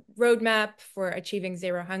roadmap for achieving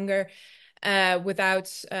zero hunger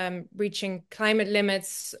without reaching climate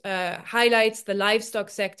limits, highlights the livestock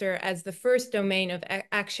sector as the first domain of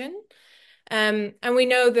action. And we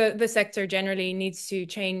know the sector generally needs to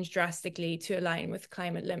change drastically to align with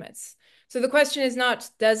climate limits. So the question is not,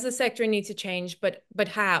 does the sector need to change, but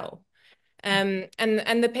how? And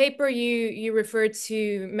the paper you referred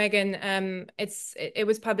to, Megan, it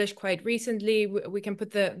was published quite recently. We can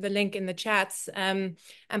put the link in the chats, and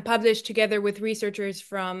published together with researchers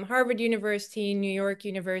from Harvard University, New York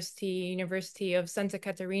University, University of Santa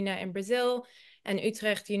Catarina in Brazil, and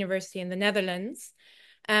Utrecht University in the Netherlands.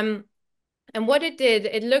 And what it did,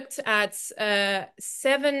 it looked at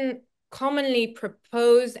 7 commonly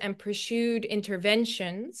proposed and pursued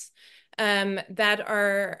interventions that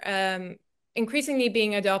are increasingly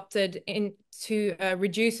being adopted to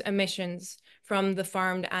reduce emissions from the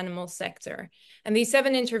farmed animal sector. And these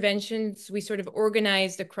 7 interventions we sort of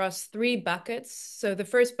organized across 3 buckets. So the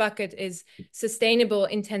first bucket is sustainable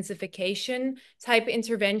intensification type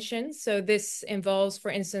interventions. So this involves,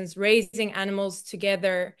 for instance, raising animals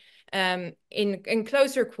together in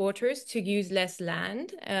closer quarters to use less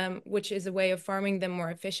land, which is a way of farming them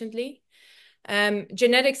more efficiently.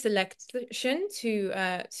 Genetic selection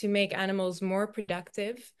to make animals more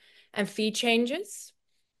productive, and feed changes.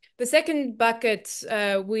 The second bucket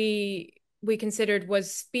we considered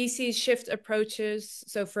was species shift approaches.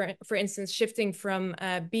 So for instance, shifting from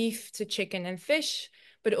beef to chicken and fish,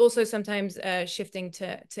 but also sometimes shifting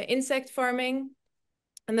to insect farming.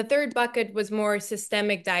 And the third bucket was more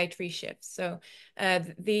systemic dietary shifts. So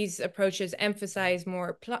these approaches emphasize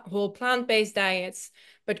more whole plant-based diets,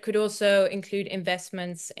 but could also include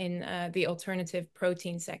investments in the alternative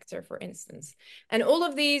protein sector, for instance. And all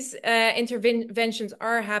of these interventions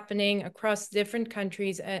are happening across different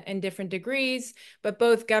countries in different degrees, but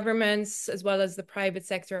both governments as well as the private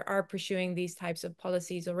sector are pursuing these types of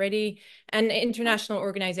policies already. And international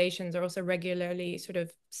organizations are also regularly sort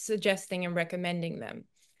of suggesting and recommending them.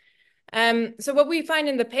 So what we find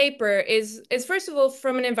in the paper is first of all,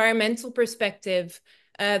 from an environmental perspective,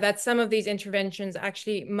 that some of these interventions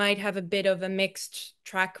actually might have a bit of a mixed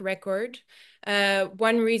track record.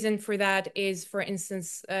 One reason for that is, for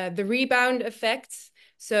instance, the rebound effect.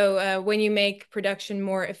 So when you make production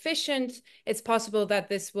more efficient, it's possible that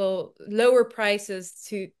this will lower prices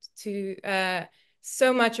to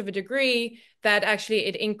so much of a degree that actually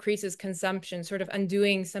it increases consumption, sort of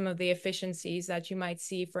undoing some of the efficiencies that you might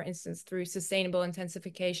see, for instance, through sustainable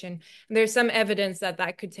intensification. And there's some evidence that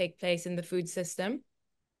that could take place in the food system.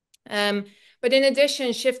 But in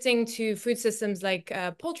addition, shifting to food systems like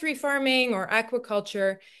poultry farming or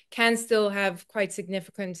aquaculture can still have quite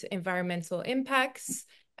significant environmental impacts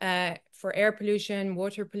for air pollution,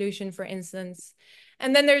 water pollution, for instance.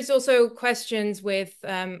 And then there's also questions with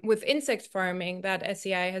insect farming that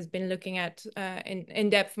SEI has been looking at in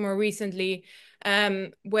depth more recently,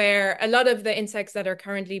 where a lot of the insects that are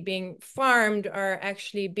currently being farmed are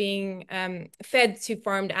actually being fed to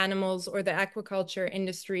farmed animals or the aquaculture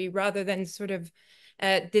industry, rather than sort of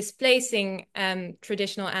displacing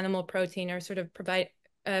traditional animal protein, or sort of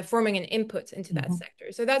forming an input into that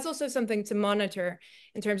sector. So that's also something to monitor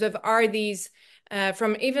in terms of, are these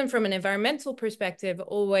even from an environmental perspective,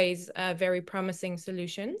 always very promising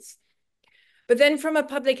solutions. But then from a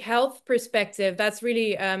public health perspective, that's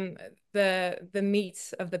really the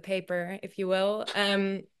meat of the paper, if you will.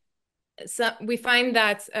 So we find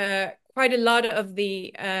that quite a lot of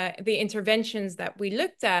the interventions that we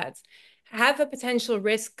looked at have a potential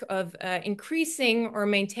risk of increasing or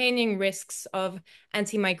maintaining risks of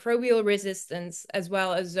antimicrobial resistance, as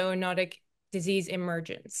well as zoonotic disease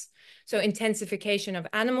emergence. So intensification of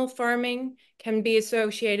animal farming can be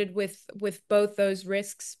associated with both those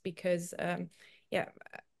risks, because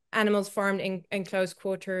animals farmed in close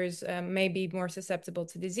quarters may be more susceptible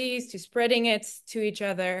to disease, to spreading it to each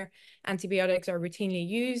other. Antibiotics are routinely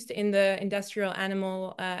used in the industrial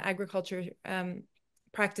animal agriculture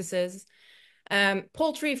practices.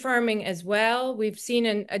 Poultry farming as well. We've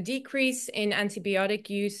seen a decrease in antibiotic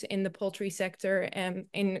use in the poultry sector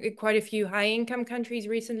in quite a few high-income countries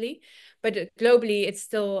recently, but globally it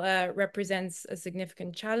still represents a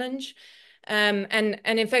significant challenge. And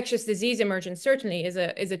infectious disease emergence certainly is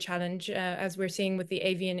a challenge, as we're seeing with the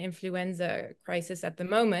avian influenza crisis at the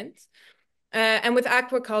moment. And with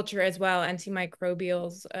aquaculture as well,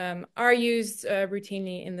 antimicrobials are used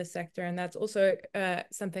routinely in the sector, and that's also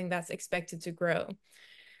something that's expected to grow.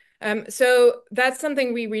 So that's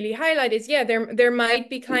something we really highlight is, yeah, there might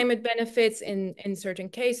be climate benefits in certain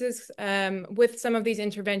cases with some of these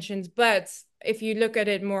interventions, but if you look at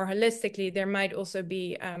it more holistically, there might also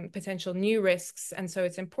be potential new risks. And so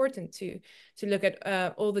it's important to look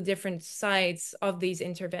at all the different sides of these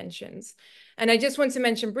interventions. And I just want to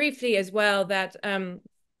mention briefly as well that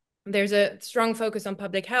there's a strong focus on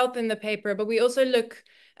public health in the paper, but we also look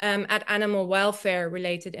at animal welfare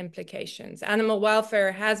related implications. Animal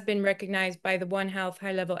welfare has been recognized by the One Health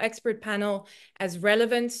high-level expert panel as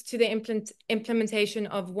relevant to the implementation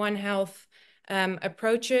of One Health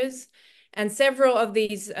approaches. And several of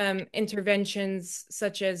these interventions,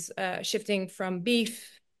 such as shifting from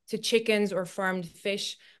beef to chickens or farmed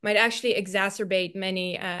fish, might actually exacerbate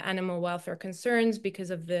many animal welfare concerns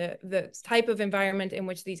because of the type of environment in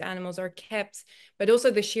which these animals are kept, but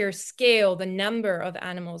also the sheer scale, the number of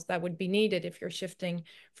animals that would be needed if you're shifting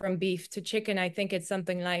from beef to chicken. I think it's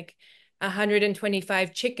something like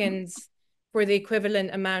 125 chickens for the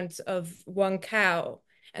equivalent amount of one cow.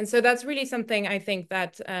 And so that's really something I think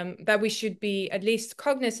that that we should be at least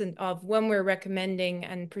cognizant of when we're recommending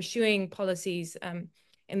and pursuing policies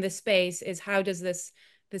in this space, is how does this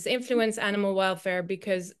influence animal welfare,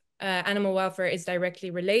 because animal welfare is directly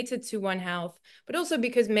related to One Health, but also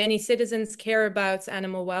because many citizens care about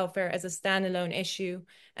animal welfare as a standalone issue.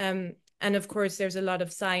 And of course, there's a lot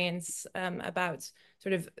of science about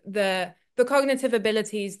sort of the cognitive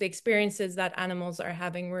abilities, the experiences that animals are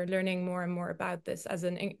having. We're learning more and more about this as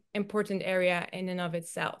an important area in and of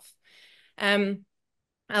itself.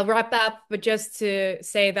 I'll wrap up, but just to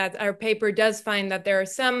say that our paper does find that there are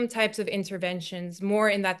some types of interventions, more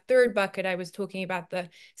in that third bucket I was talking about, the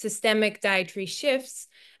systemic dietary shifts,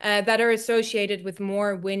 that are associated with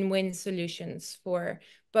more win-win solutions for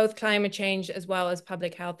both climate change as well as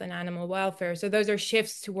public health and animal welfare. So those are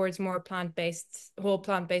shifts towards more plant-based, whole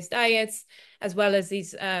plant-based diets, as well as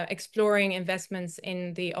these exploring investments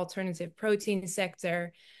in the alternative protein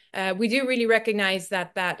sector. We do really recognize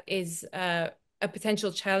that that is a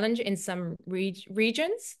potential challenge in some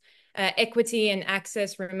regions. Equity and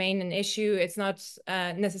access remain an issue. It's not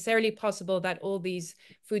necessarily possible that all these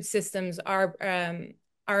food systems are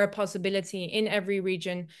a possibility in every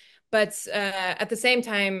region, but at the same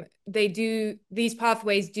time, these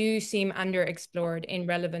pathways do seem underexplored in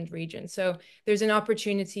relevant regions. So there's an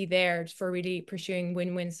opportunity there for really pursuing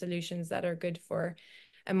win-win solutions that are good for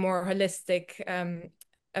a more holistic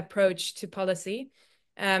approach to policy.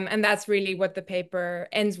 And that's really what the paper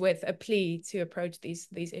ends with, a plea to approach these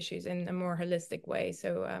issues in a more holistic way.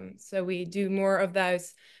 So so we do more of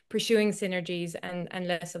those pursuing synergies and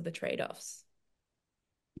less of the trade-offs.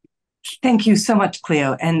 Thank you so much,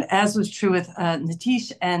 Cleo. And as was true with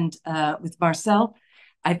Nitish and with Marcel,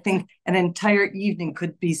 I think an entire evening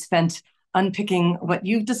could be spent unpicking what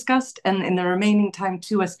you've discussed. And in the remaining time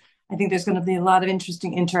to us, I think there's going to be a lot of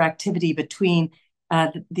interesting interactivity between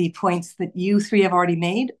the points that you three have already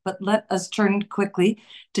made, but let us turn quickly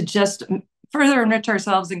to just further enrich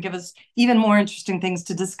ourselves and give us even more interesting things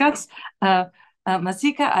to discuss.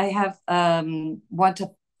 Masika, I have want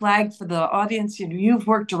to flag for the audience, you've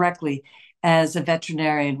worked directly as a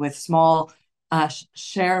veterinarian with smallholder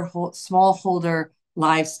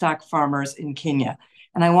livestock farmers in Kenya.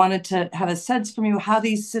 And I wanted to have a sense from you how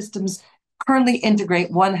these systems currently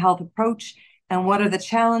integrate One Health approach, and what are the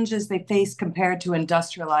challenges they face compared to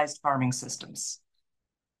industrialized farming systems?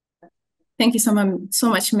 Thank you so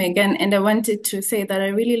much, Megan. And I wanted to say that I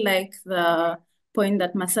really like the point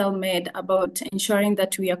that Marcel made about ensuring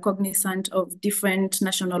that we are cognizant of different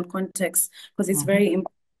national contexts, because it's very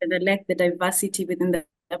important. I like the diversity within the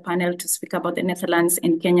panel to speak about the Netherlands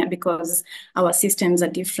and Kenya, because our systems are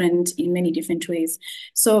different in many different ways.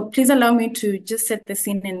 So please allow me to just set the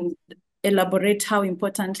scene and elaborate how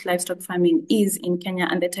important livestock farming is in Kenya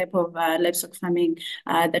and the type of livestock farming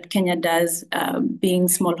that Kenya does, being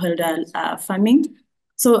smallholder farming.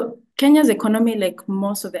 So Kenya's economy, like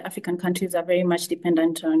most of the African countries, are very much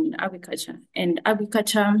dependent on agriculture, and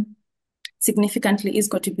agriculture significantly is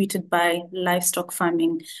contributed by livestock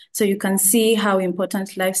farming. So you can see how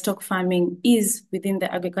important livestock farming is within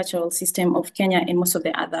the agricultural system of Kenya and most of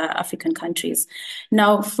the other African countries.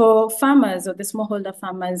 Now, for farmers or the smallholder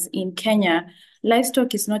farmers in Kenya,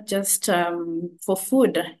 livestock is not just for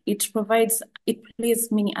food. It plays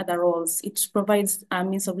many other roles. It provides a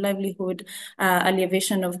means of livelihood,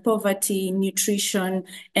 alleviation of poverty, nutrition,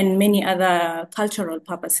 and many other cultural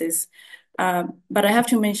purposes. But I have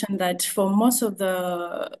to mention that for most of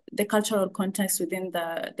the cultural context within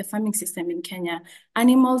the farming system in Kenya,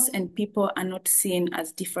 animals and people are not seen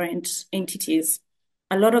as different entities.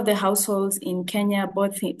 a lot of the households in Kenya,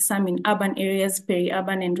 some in urban areas,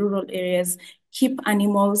 peri-urban and rural areas, keep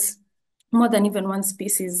animals more than even one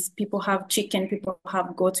species. People have chicken, people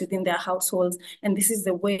have goats within their households, and this is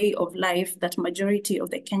the way of life that majority of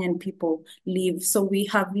the Kenyan people live. So we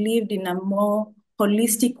have lived in a more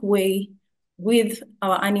holistic way with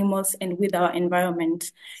our animals and with our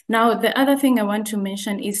environment. Now, the other thing I want to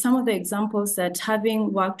mention is some of the examples that,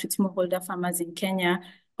 having worked with smallholder farmers in Kenya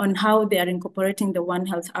on how they are incorporating the One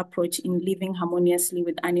Health approach in living harmoniously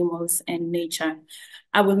with animals and nature.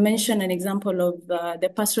 I will mention an example of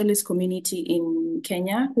the pastoralist community in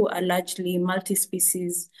Kenya, who are largely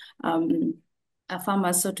multi-species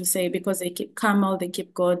farmers, so to say, because they keep camel, they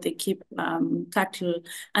keep goat, they keep cattle,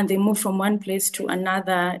 and they move from one place to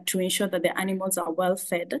another to ensure that the animals are well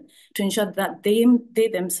fed, to ensure that they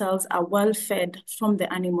themselves are well fed from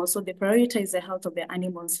the animals. So they prioritize the health of the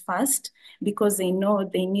animals first, because they know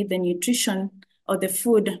they need the nutrition or the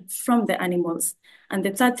food from the animals. And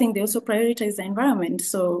the third thing, they also prioritize the environment.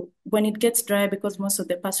 So when it gets dry, because most of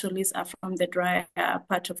the pastoralists are from the dry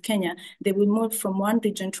part of Kenya, they will move from one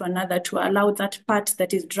region to another to allow that part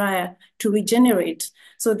that is drier to regenerate.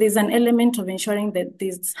 So there's an element of ensuring that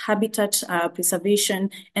there's habitat preservation.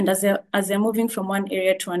 And as they're moving from one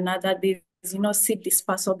area to another, there's seed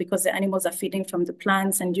dispersal, because the animals are feeding from the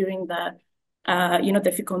plants, and during the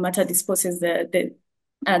the fecal matter disposes the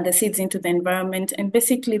seeds into the environment. And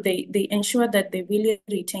basically they ensure that they really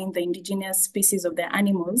retain the indigenous species of the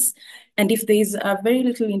animals. And if there is very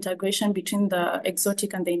little integration between the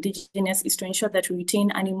exotic and the indigenous, is to ensure that we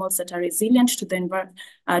retain animals that are resilient to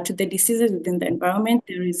the diseases within the environment.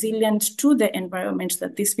 They're resilient to the environment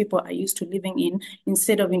that these people are used to living in,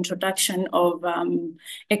 instead of introduction of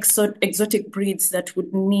exotic breeds that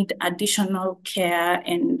would need additional care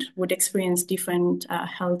and would experience different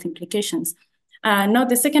health implications. Now,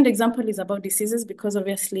 the second example is about diseases, because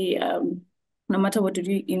obviously, no matter what you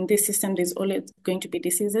do in this system, there's always going to be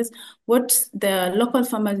diseases. What the local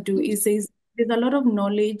farmers do is there's a lot of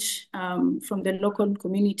knowledge from the local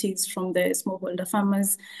communities, from the smallholder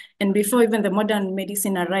farmers. And before even the modern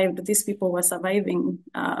medicine arrived, these people were surviving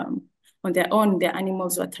on their own. Their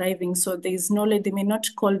animals were thriving. So there's knowledge. They may not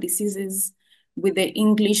call diseases with the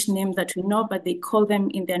English name that we know, but they call them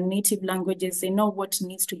in their native languages. They know what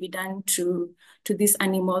needs to be done to these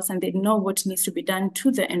animals, and they know what needs to be done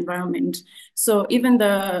to the environment. So even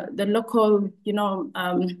the local,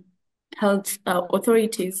 health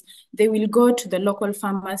authorities, they will go to the local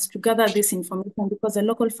farmers to gather this information, because the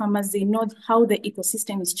local farmers, they know how the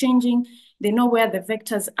ecosystem is changing, they know where the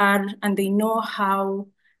vectors are, and they know how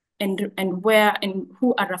and where and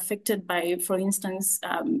who are affected by, for instance,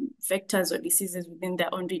 vectors or diseases within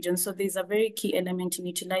their own region. So there's a very key element in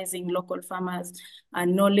utilizing local farmers'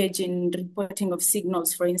 knowledge in reporting of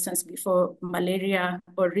signals. For instance, before malaria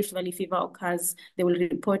or Rift Valley fever occurs, they will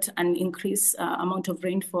report an increased amount of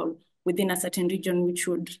rainfall within a certain region, which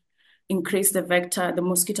would increase the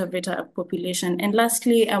mosquito vector population. And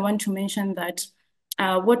lastly, I want to mention that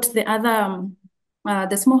what the other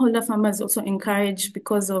the smallholder farmers also encourage,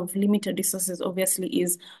 because of limited resources, obviously,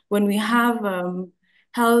 is when we have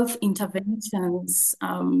health interventions,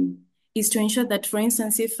 is to ensure that, for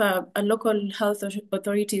instance, if a local health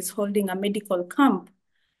authority is holding a medical camp,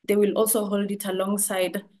 they will also hold it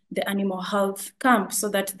alongside the animal health camp, so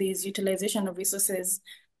that there is utilization of resources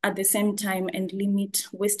at the same time and limit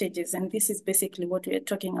wastages. And this is basically what we are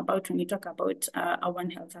talking about when we talk about a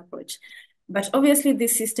One Health approach. But obviously,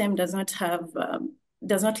 this system does not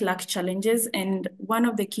lack challenges. And one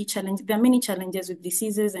of the key challenges, there are many challenges with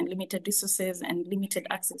diseases and limited resources and limited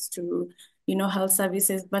access to, health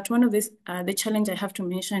services. But one of the challenge I have to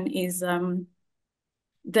mention is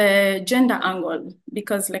the gender angle,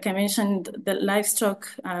 because like I mentioned, the livestock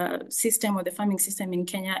system, or the farming system in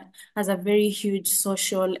Kenya, has a very huge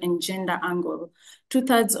social and gender angle.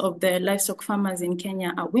 2/3 of the livestock farmers in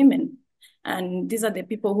Kenya are women. And these are the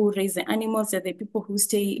people who raise the animals. They're the people who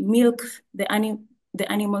milk the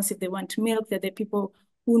animals if they want milk. They're the people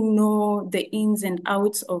who know the ins and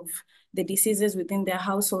outs of the diseases within their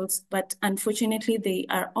households. But unfortunately, they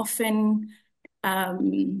are often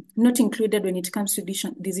not included when it comes to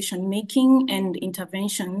decision-making and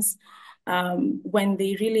interventions, when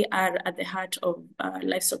they really are at the heart of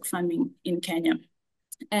livestock farming in Kenya.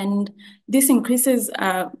 And this increases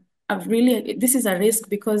this is a risk,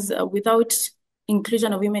 because without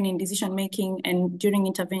inclusion of women in decision-making and during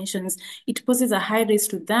interventions, it poses a high risk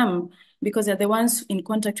to them, because they're the ones in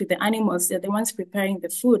contact with the animals. They're the ones preparing the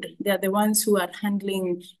food. They're the ones who are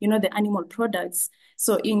handling, the animal products.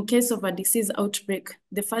 So in case of a disease outbreak,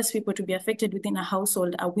 the first people to be affected within a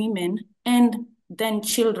household are women, and then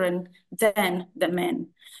children, then the men.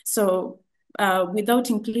 So without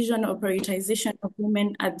inclusion or prioritization of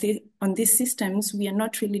women on these systems, we are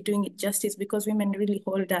not really doing it justice, because women really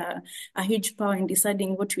hold a huge power in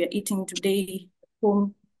deciding what we are eating today,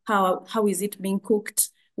 home, how is it being cooked,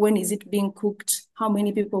 when is it being cooked, how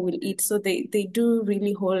many people will eat. So they do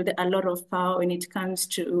really hold a lot of power when it comes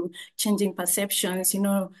to changing perceptions,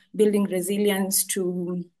 building resilience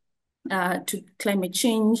to climate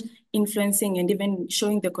change, influencing and even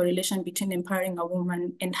showing the correlation between empowering a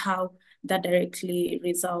woman and how that directly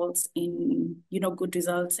results in, good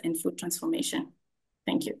results and food transformation.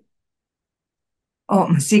 Thank you. Oh,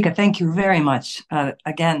 Masika, thank you very much.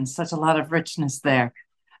 Again, such a lot of richness there.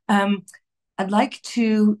 I'd like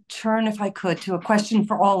to turn, if I could, to a question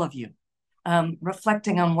for all of you,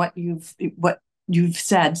 reflecting on what you've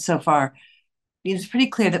said so far. It's pretty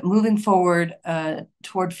clear that moving forward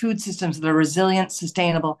toward food systems that are resilient,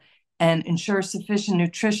 sustainable, and ensure sufficient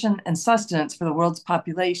nutrition and sustenance for the world's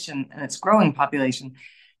population and its growing population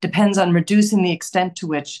depends on reducing the extent to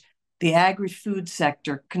which the agri-food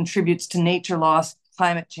sector contributes to nature loss,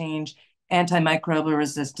 climate change, antimicrobial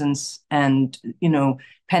resistance, and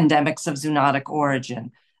pandemics of zoonotic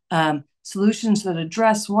origin. Solutions that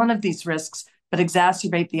address one of these risks but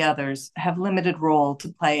exacerbate the others have limited role to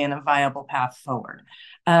play in a viable path forward.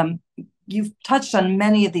 You've touched on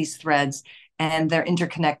many of these threads and their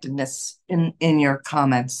interconnectedness in your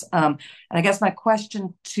comments. And I guess my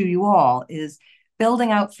question to you all is,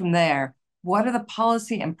 building out from there, what are the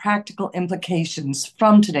policy and practical implications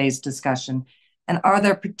from today's discussion? And are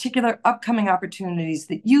there particular upcoming opportunities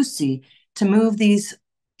that you see to move these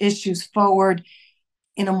issues forward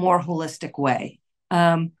in a more holistic way?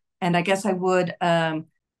 And I guess I would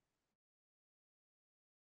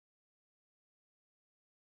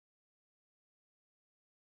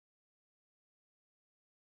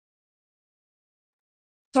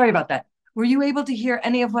sorry about that. Were you able to hear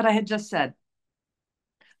any of what I had just said?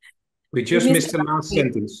 We just missed the last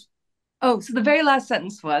sentence. Oh, so the very last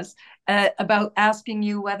sentence was about asking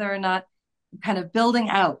you whether or not, kind of building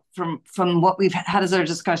out from what we've had as our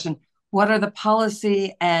discussion, what are the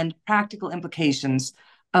policy and practical implications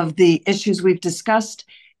of the issues we've discussed,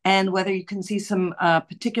 and whether you can see some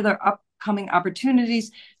particular upcoming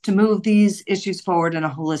opportunities to move these issues forward in a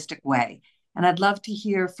holistic way. And I'd love to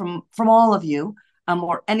hear from all of you,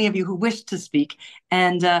 or any of you who wish to speak.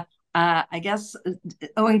 And I guess,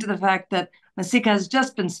 owing to the fact that Masika has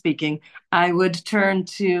just been speaking, I would turn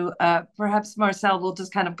to perhaps Marcel. Will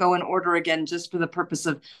just kind of go in order again, just for the purpose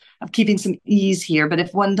of keeping some ease here. But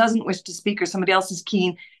if one doesn't wish to speak or somebody else is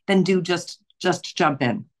keen, then do just jump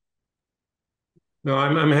in. No,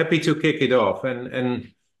 I'm happy to kick it off,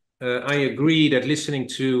 and I agree that listening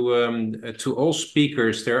to all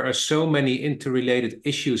speakers, there are so many interrelated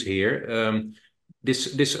issues here.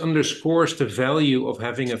 This underscores the value of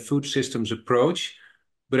having a food systems approach,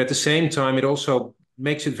 but at the same time, it also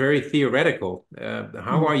makes it very theoretical.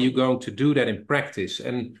 How are you going to do that in practice?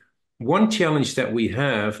 And one challenge that we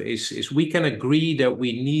have is we can agree that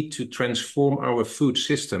we need to transform our food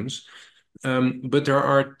systems, but there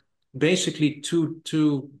are basically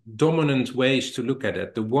two dominant ways to look at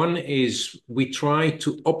it. The one is we try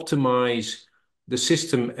to optimize the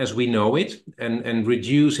system as we know it and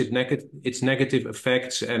reduce its negative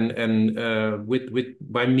effects and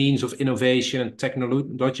by means of innovation and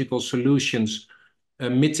technological solutions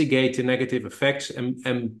mitigate the negative effects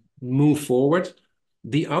and move forward.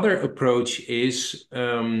 The other approach is,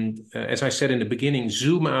 as I said in the beginning,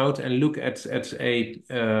 zoom out and look at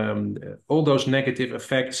all those negative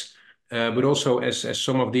effects, but also, as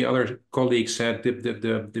some of the other colleagues said,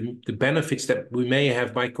 the benefits that we may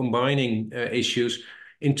have by combining issues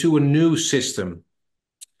into a new system.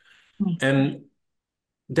 And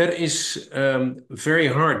that is very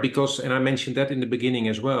hard because, and I mentioned that in the beginning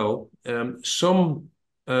as well, some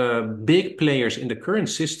big players in the current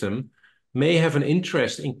system may have an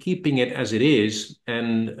interest in keeping it as it is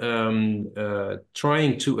and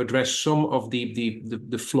trying to address some of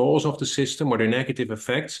the flaws of the system or their negative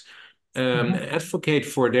effects, advocate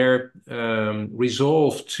for their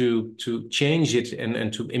resolve to change it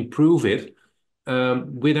and to improve it,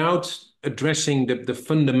 without addressing the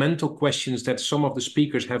fundamental questions that some of the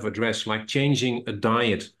speakers have addressed, like changing a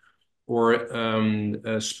diet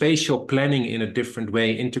or spatial planning in a different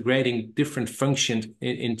way, integrating different functions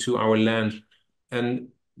into our land. And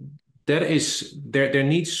that is, there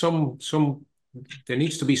needs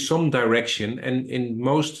to be some direction. And in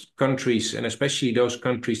most countries, and especially those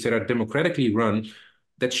countries that are democratically run,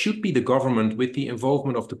 that should be the government with the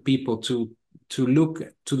involvement of the people to look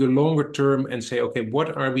to the longer term and say, okay,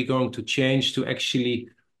 what are we going to change to actually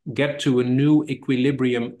get to a new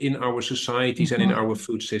equilibrium in our societies and in our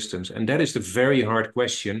food systems? And that is the very hard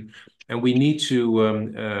question. And we need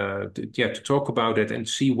to talk about it and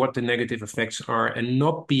see what the negative effects are, and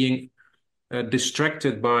not being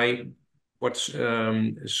distracted by what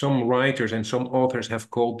some writers and some authors have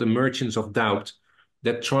called the merchants of doubt,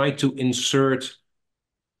 that try to insert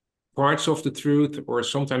parts of the truth or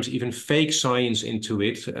sometimes even fake science into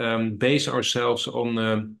it, base ourselves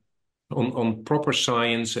on proper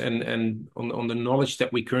science and on the knowledge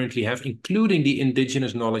that we currently have, including the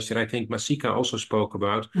indigenous knowledge that I think Masika also spoke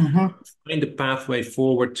about, find a pathway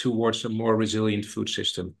forward towards a more resilient food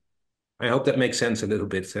system. I hope that makes sense a little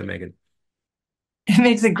bit, Megan. It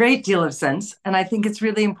makes a great deal of sense. And I think it's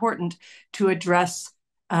really important to address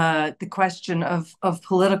the question of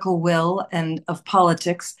political will and of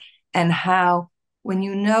politics, and how, when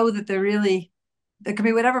you know that there can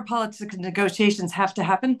be whatever politics and negotiations have to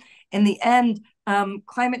happen, in the end,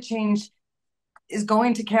 climate change is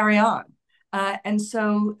going to carry on. And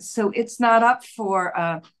so it's not up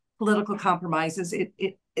for political compromises.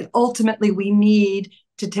 It ultimately, we need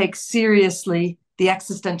to take seriously the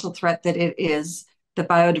existential threat that it is, the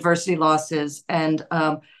biodiversity losses, and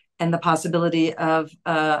the possibility of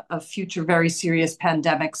future very serious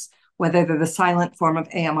pandemics, whether they're the silent form of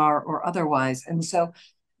AMR or otherwise. And so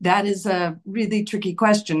that is a really tricky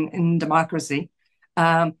question in democracy.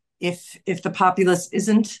 If the populace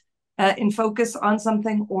isn't in focus on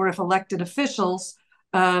something, or if elected officials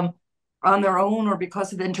on their own or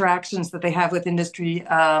because of the interactions that they have with industry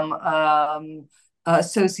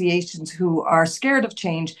associations who are scared of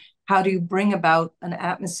change, how do you bring about an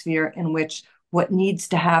atmosphere in which what needs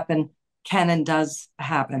to happen can and does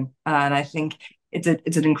happen? And I think it's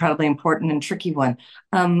an incredibly important and tricky one.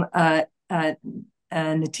 Nitish,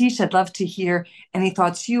 I'd love to hear any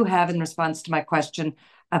thoughts you have in response to my question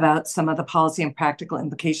about some of the policy and practical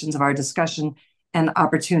implications of our discussion and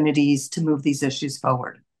opportunities to move these issues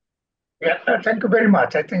forward. Yeah, thank you very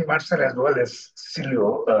much. I think Marcel, as well as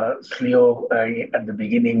Slio at the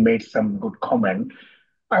beginning, made some good comment.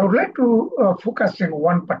 I would like to focus in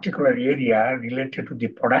one particular area related to the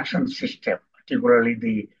production system, particularly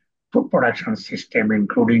the food production system,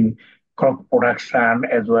 including crop production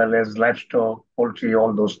as well as livestock, poultry,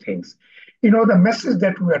 all those things. The message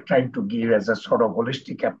that we are trying to give as a sort of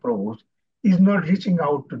holistic approach is not reaching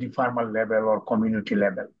out to the farmer level or community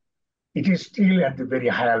level. It is still at the very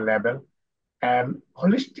higher level. And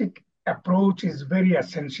holistic approach is very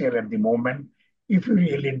essential at the moment. If you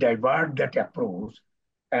really divert that approach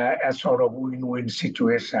as sort of win-win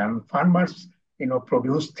situation, farmers,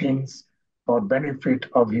 produce things for benefit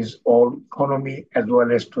of his own economy as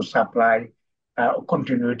well as to supply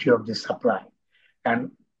continuity of the supply.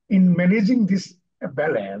 And in managing this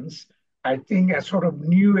balance, I think a sort of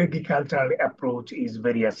new agricultural approach is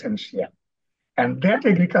very essential. And that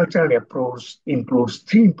agricultural approach includes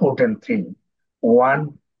three important things.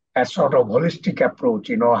 One, a sort of holistic approach,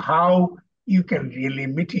 how you can really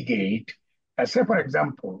mitigate. Say, for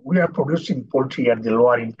example, we are producing poultry at the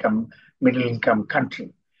lower income, middle income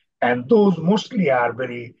country. And those mostly are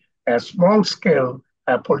very small scale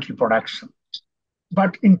poultry production.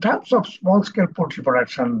 But in terms of small scale poultry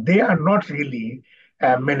production, they are not really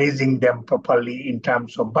managing them properly in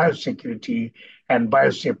terms of biosecurity and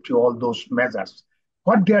biosafety, all those measures.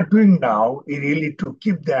 What they are doing now is really to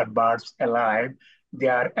keep their birds alive. They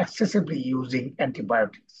are excessively using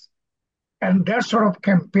antibiotics. And that sort of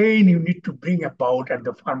campaign you need to bring about at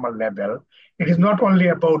the farmer level. It is not only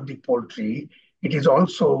about the poultry, it is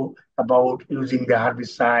also about using the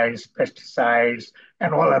herbicides, pesticides,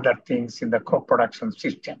 and all other things in the crop production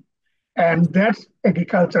system. And that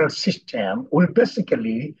agricultural system will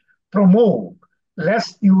basically promote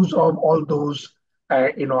less use of all those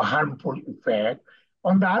harmful effects.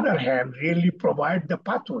 On the other hand, really provide the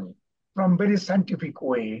pathway from very scientific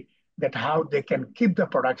way that how they can keep the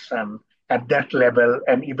production at that level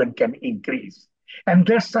and even can increase. And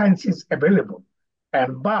that science is available.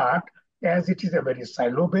 But as it is a very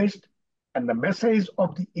silo-based, and the message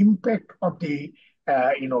of the impact of the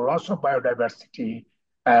loss of biodiversity,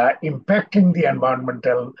 impacting the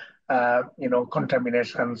environmental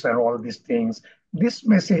contaminations and all these things, this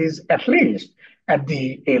message, at least at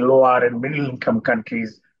the lower and middle income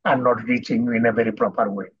countries, are not reaching in a very proper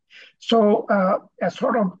way. So a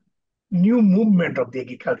sort of new movement of the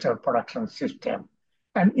agricultural production system,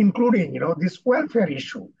 and including this welfare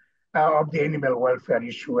issue of the animal welfare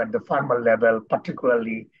issue at the farmer level,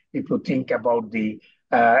 particularly if you think about the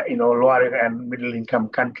lower and middle income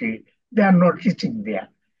country, they are not reaching there.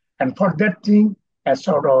 And for that thing, a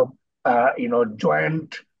sort of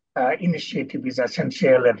joint initiative is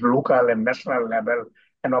essential at local and national level,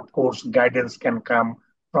 And of course, guidance can come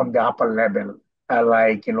from the upper level,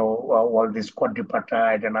 all this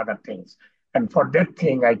quadripartite and other things. And for that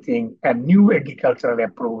thing, I think a new agricultural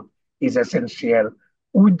approach is essential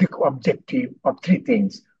with the objective of three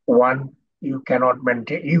things. One, you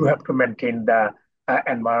have to maintain the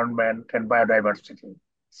environment and biodiversity.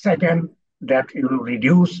 Second, that you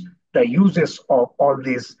reduce the uses of all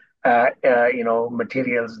these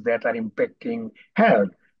materials that are impacting health,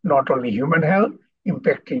 not only human health,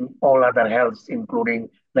 impacting all other healths, including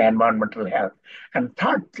the environmental health. And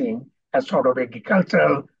third thing, a sort of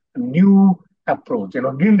agricultural new approach.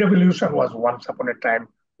 Green revolution was once upon a time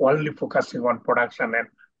only focusing on production and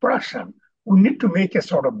production. We need to make a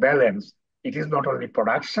sort of balance. It is not only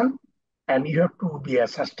production, and you have to be a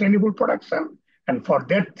sustainable production. And for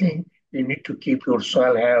that thing, you need to keep your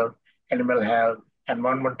soil health, animal health,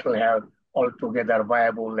 environmental health altogether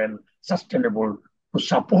viable and sustainable to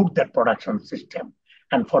support that production system.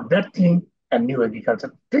 And for that thing, a new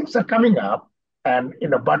agriculture things are coming up,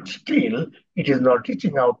 but still it is not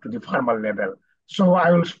reaching out to the farmer level. So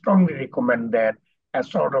I will strongly recommend that a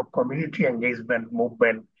sort of community engagement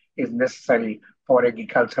movement is necessary for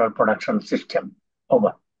agricultural production system.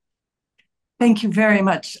 Over. Thank you very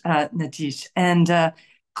much, Natish. And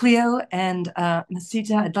Cleo and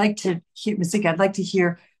Masika, I'd like to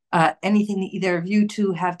hear anything that either of you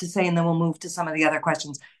two have to say, and then we'll move to some of the other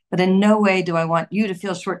questions. But in no way do I want you to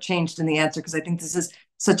feel shortchanged in the answer, because I think this is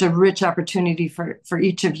such a rich opportunity for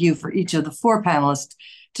each of you, for each of the four panelists,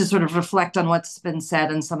 to sort of reflect on what's been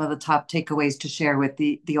said and some of the top takeaways to share with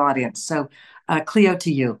the audience. So Cleo,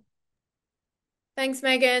 to you. Thanks,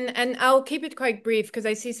 Megan. And I'll keep it quite brief because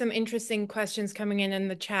I see some interesting questions coming in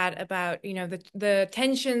the chat about, the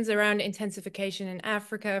tensions around intensification in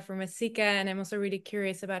Africa from Masika. And I'm also really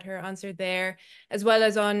curious about her answer there, as well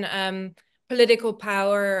as on political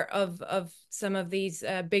power of some of these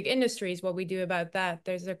big industries, what we do about that.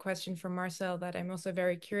 There's a question from Marcel that I'm also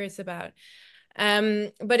very curious about.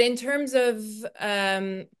 But in terms of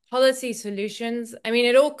policy solutions, I mean,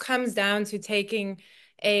 it all comes down to taking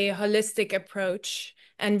a holistic approach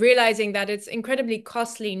and realizing that it's incredibly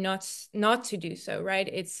costly not to do so, right?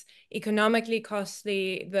 It's economically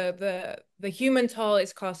costly. The human toll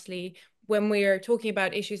is costly when we are talking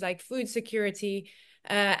about issues like food security,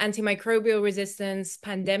 antimicrobial resistance,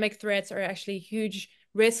 pandemic threats are actually huge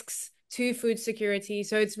risks to food security.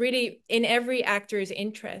 So it's really in every actor's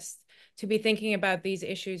interest to be thinking about these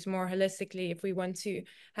issues more holistically if we want to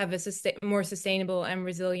have a more sustainable and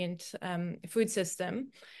resilient food system.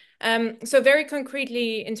 So very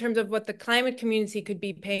concretely, in terms of what the climate community could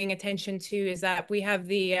be paying attention to, is that we have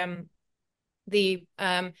the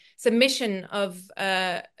submission of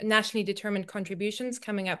nationally determined contributions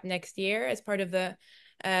coming up next year as part of the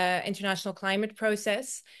international climate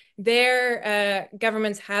process. Their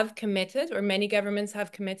governments have committed, or many governments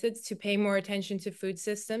have committed, to pay more attention to food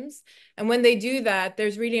systems. And when they do that,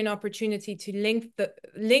 there's really an opportunity to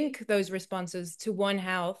link those responses to One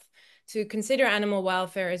Health, to consider animal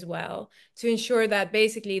welfare as well, to ensure that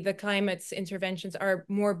basically the climate's interventions are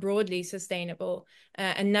more broadly sustainable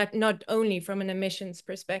and not only from an emissions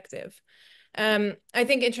perspective. I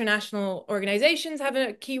think international organizations have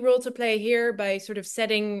a key role to play here by sort of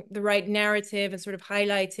setting the right narrative and sort of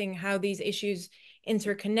highlighting how these issues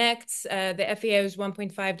interconnect. The FAO's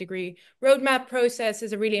 1.5 degree roadmap process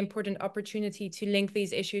is a really important opportunity to link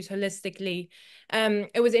these issues holistically.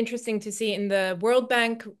 It was interesting to see in the World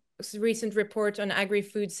Bank's recent report on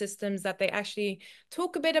agri-food systems that they actually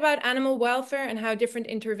talk a bit about animal welfare and how different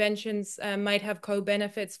interventions might have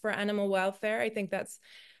co-benefits for animal welfare. I think that's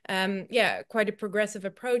quite a progressive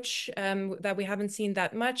approach that we haven't seen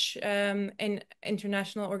that much in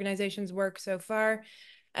international organizations' work so far.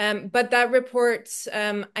 But that report,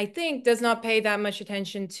 I think, does not pay that much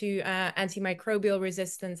attention to antimicrobial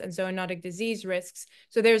resistance and zoonotic disease risks.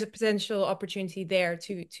 So there's a potential opportunity there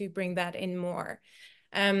to bring that in more.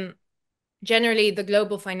 Generally, the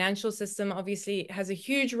global financial system obviously has a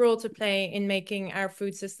huge role to play in making our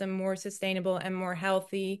food system more sustainable and more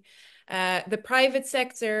healthy. The private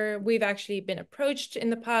sector, we've actually been approached in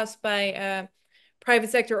the past by private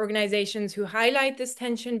sector organizations who highlight this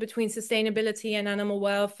tension between sustainability and animal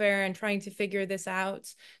welfare and trying to figure this out.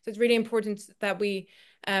 So it's really important that we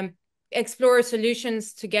explore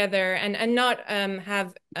solutions together and not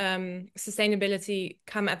have sustainability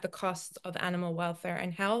come at the cost of animal welfare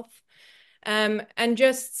and health. And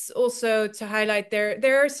just also to highlight,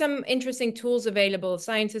 there are some interesting tools available.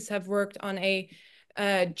 Scientists have worked on a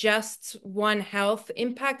just One Health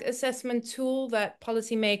impact assessment tool that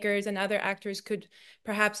policymakers and other actors could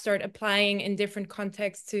perhaps start applying in different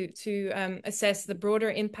contexts to assess the broader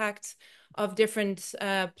impact of different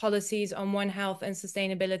policies on One Health and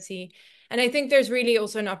sustainability. And I think there's really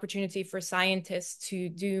also an opportunity for scientists to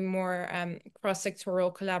do more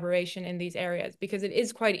cross-sectoral collaboration in these areas, because it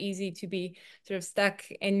is quite easy to be sort of stuck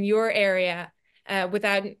in your area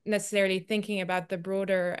without necessarily thinking about the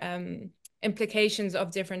broader implications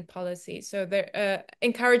of different policies. So the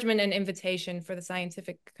encouragement and invitation for the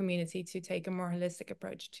scientific community to take a more holistic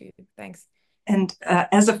approach too. Thanks. And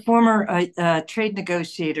as a former trade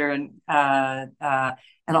negotiator and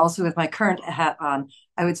also with my current hat on,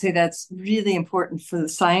 I would say that's really important for the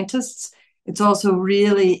scientists. It's also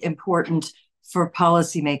really important for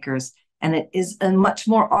policymakers. And it is a much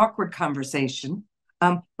more awkward conversation.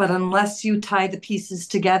 But unless you tie the pieces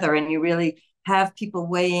together and you really have people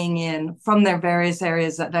weighing in from their various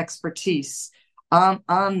areas of expertise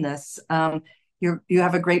on this, you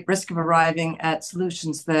have a great risk of arriving at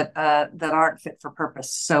solutions that aren't fit for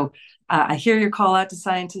purpose. So I hear your call out to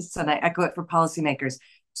scientists, and I echo it for policymakers.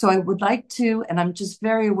 So I would like to, and I'm just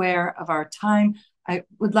very aware of our time, I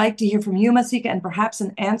would like to hear from you, Masika, and perhaps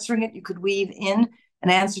in answering it, you could weave in an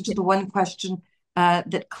answer to the one question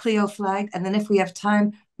that Cleo flagged. And then if we have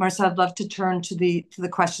time, Marcel, I'd love to turn to the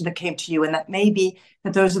question that came to you, and that may be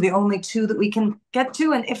that those are the only two that we can get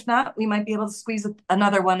to. And if not, we might be able to squeeze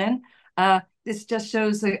another one in. This just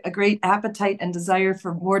shows a great appetite and desire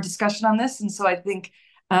for more discussion on this. And so I think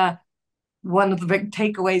one of the big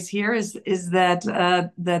takeaways here is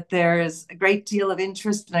that that there is a great deal of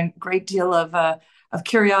interest and a great deal of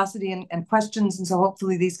curiosity and questions. And so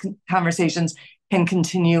hopefully these conversations can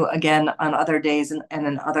continue again on other days and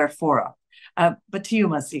in other fora. But to you,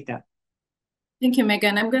 Masika. Thank you,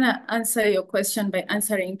 Megan. I'm going to answer your question by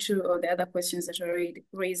answering two of the other questions that were already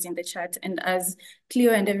raised in the chat. And as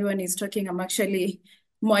Cleo and everyone is talking,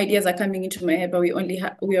 more ideas are coming into my head, but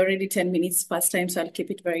we're already 10 minutes past time, so I'll keep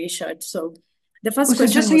it very short. So the first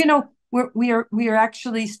question, just so you know, we are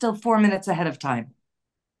actually still 4 minutes ahead of time.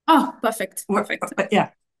 Oh, perfect. Yeah.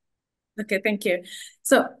 Okay, thank you.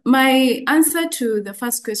 So my answer to the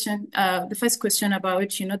first question about,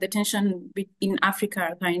 the tension in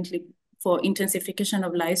Africa currently for intensification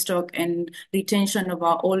of livestock and retention of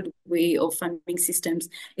our old way of farming systems,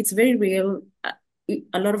 it's very real.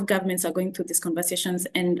 A lot of governments are going through these conversations,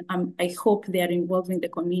 and I hope they are involving the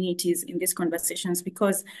communities in these conversations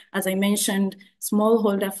because, as I mentioned,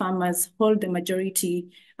 smallholder farmers hold the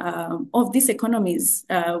majority of these economies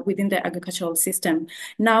within the agricultural system.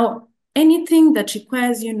 Now, anything that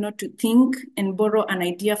requires you not to think and borrow an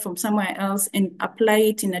idea from somewhere else and apply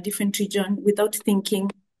it in a different region without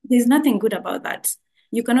thinking, there's nothing good about that.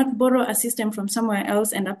 You cannot borrow a system from somewhere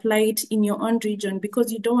else and apply it in your own region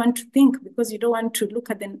because you don't want to think, because you don't want to look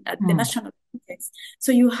at the national context.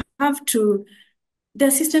 So you have to, there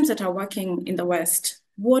are systems that are working in the West.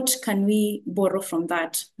 What can we borrow from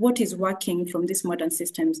that? What is working from these modern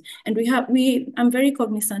systems? And I'm very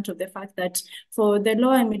cognizant of the fact that for the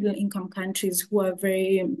lower and middle income countries who are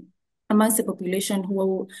very amongst the population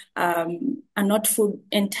who are not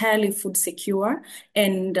entirely food secure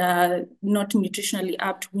and not nutritionally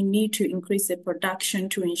apt, we need to increase the production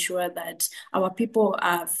to ensure that our people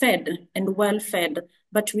are fed and well fed,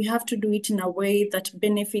 but we have to do it in a way that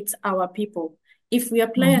benefits our people. If we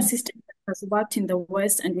apply a system that has worked in the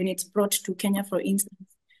West and when it's brought to Kenya, for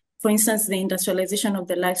instance, the industrialization of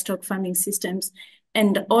the livestock farming systems,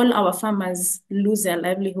 and all our farmers lose their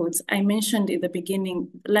livelihoods. I mentioned in the beginning,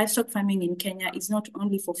 livestock farming in Kenya is not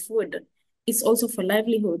only for food, it's also for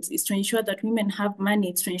livelihoods. It's to ensure that women have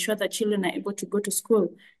money. It's to ensure that children are able to go to school.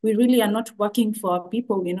 We really are not working for our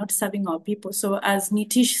people. We're not serving our people. So as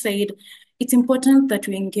Nitish said, it's important that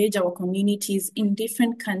we engage our communities in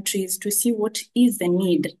different countries to see what is the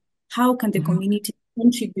need. How can the community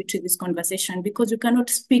contribute to this conversation? Because you cannot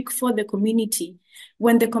speak for the community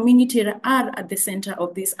when the community are at the center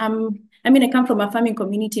of this. I come from a farming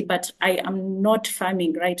community, but I am not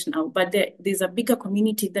farming right now. But there's a bigger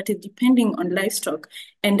community that is depending on livestock,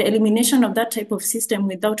 and the elimination of that type of system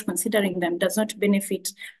without considering them does not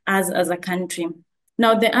benefit us as a country.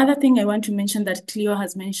 Now, the other thing I want to mention that Cleo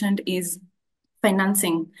has mentioned is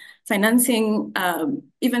financing.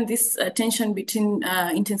 Even this tension between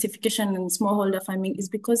intensification and smallholder farming is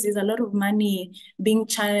because there's a lot of money being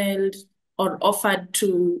channeled or offered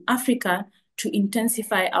to Africa to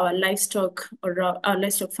intensify our livestock or our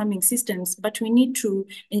livestock farming systems, but we need to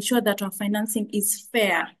ensure that our financing is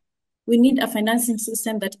fair. We need a financing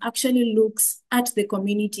system that actually looks at the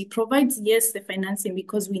community, provides, yes, the financing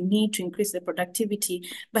because we need to increase the productivity,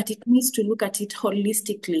 but it needs to look at it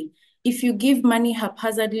holistically. if you give money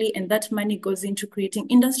haphazardly and that money goes into creating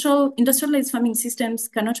industrialized farming systems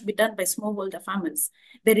cannot be done by smallholder farmers.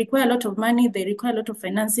 They require a lot of money, they require a lot of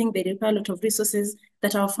financing, they require a lot of resources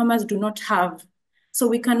that our farmers do not have. So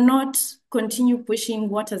we cannot continue pushing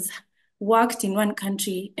what has worked in one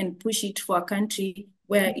country and push it for a country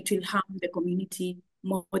where it will harm the community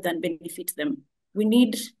more than benefit them. We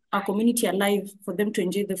need our community alive for them to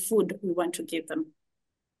enjoy the food we want to give them.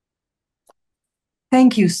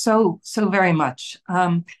 Thank you so very much.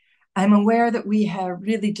 I'm aware that we have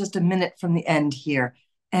really just a minute from the end here.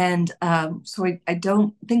 And so I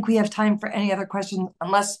don't think we have time for any other questions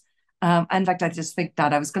unless, in fact, I just think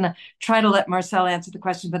that I was going to try to let Marcel answer the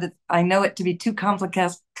question, but I know it to be too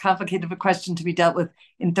complicated of a question to be dealt with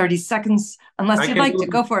in 30 seconds. Unless you'd like to.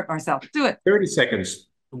 Go for it, Marcel. Do it. 30 seconds.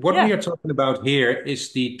 What we are talking about here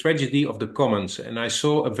is the tragedy of the commons. And I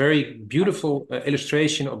saw a very beautiful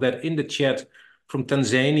illustration of that in the chat from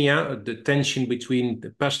Tanzania, the tension between the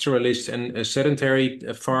pastoralists and sedentary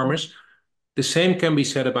farmers. The same can be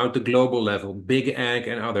said about the global level, big ag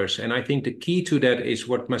and others. And I think the key to that is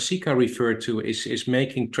what Masika referred to is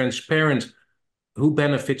making transparent who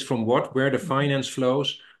benefits from what, where the finance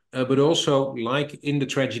flows, but also like in the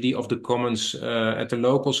tragedy of the commons at the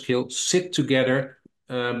local scale, sit together,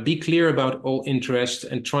 be clear about all interests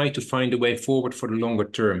and try to find a way forward for the longer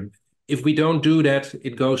term. If we don't do that,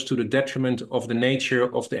 it goes to the detriment of the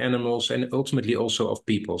nature of the animals and ultimately also of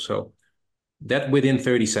people. So that within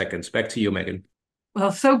 30 seconds. Back to you, Megan.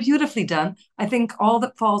 Well, so beautifully done. I think all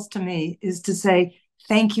that falls to me is to say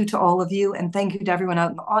thank you to all of you and thank you to everyone out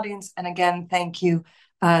in the audience. And again, thank you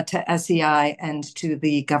to SEI and to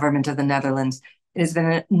the government of the Netherlands. It has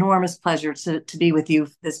been an enormous pleasure to be with you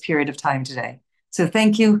this period of time today. So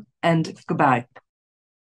thank you and goodbye.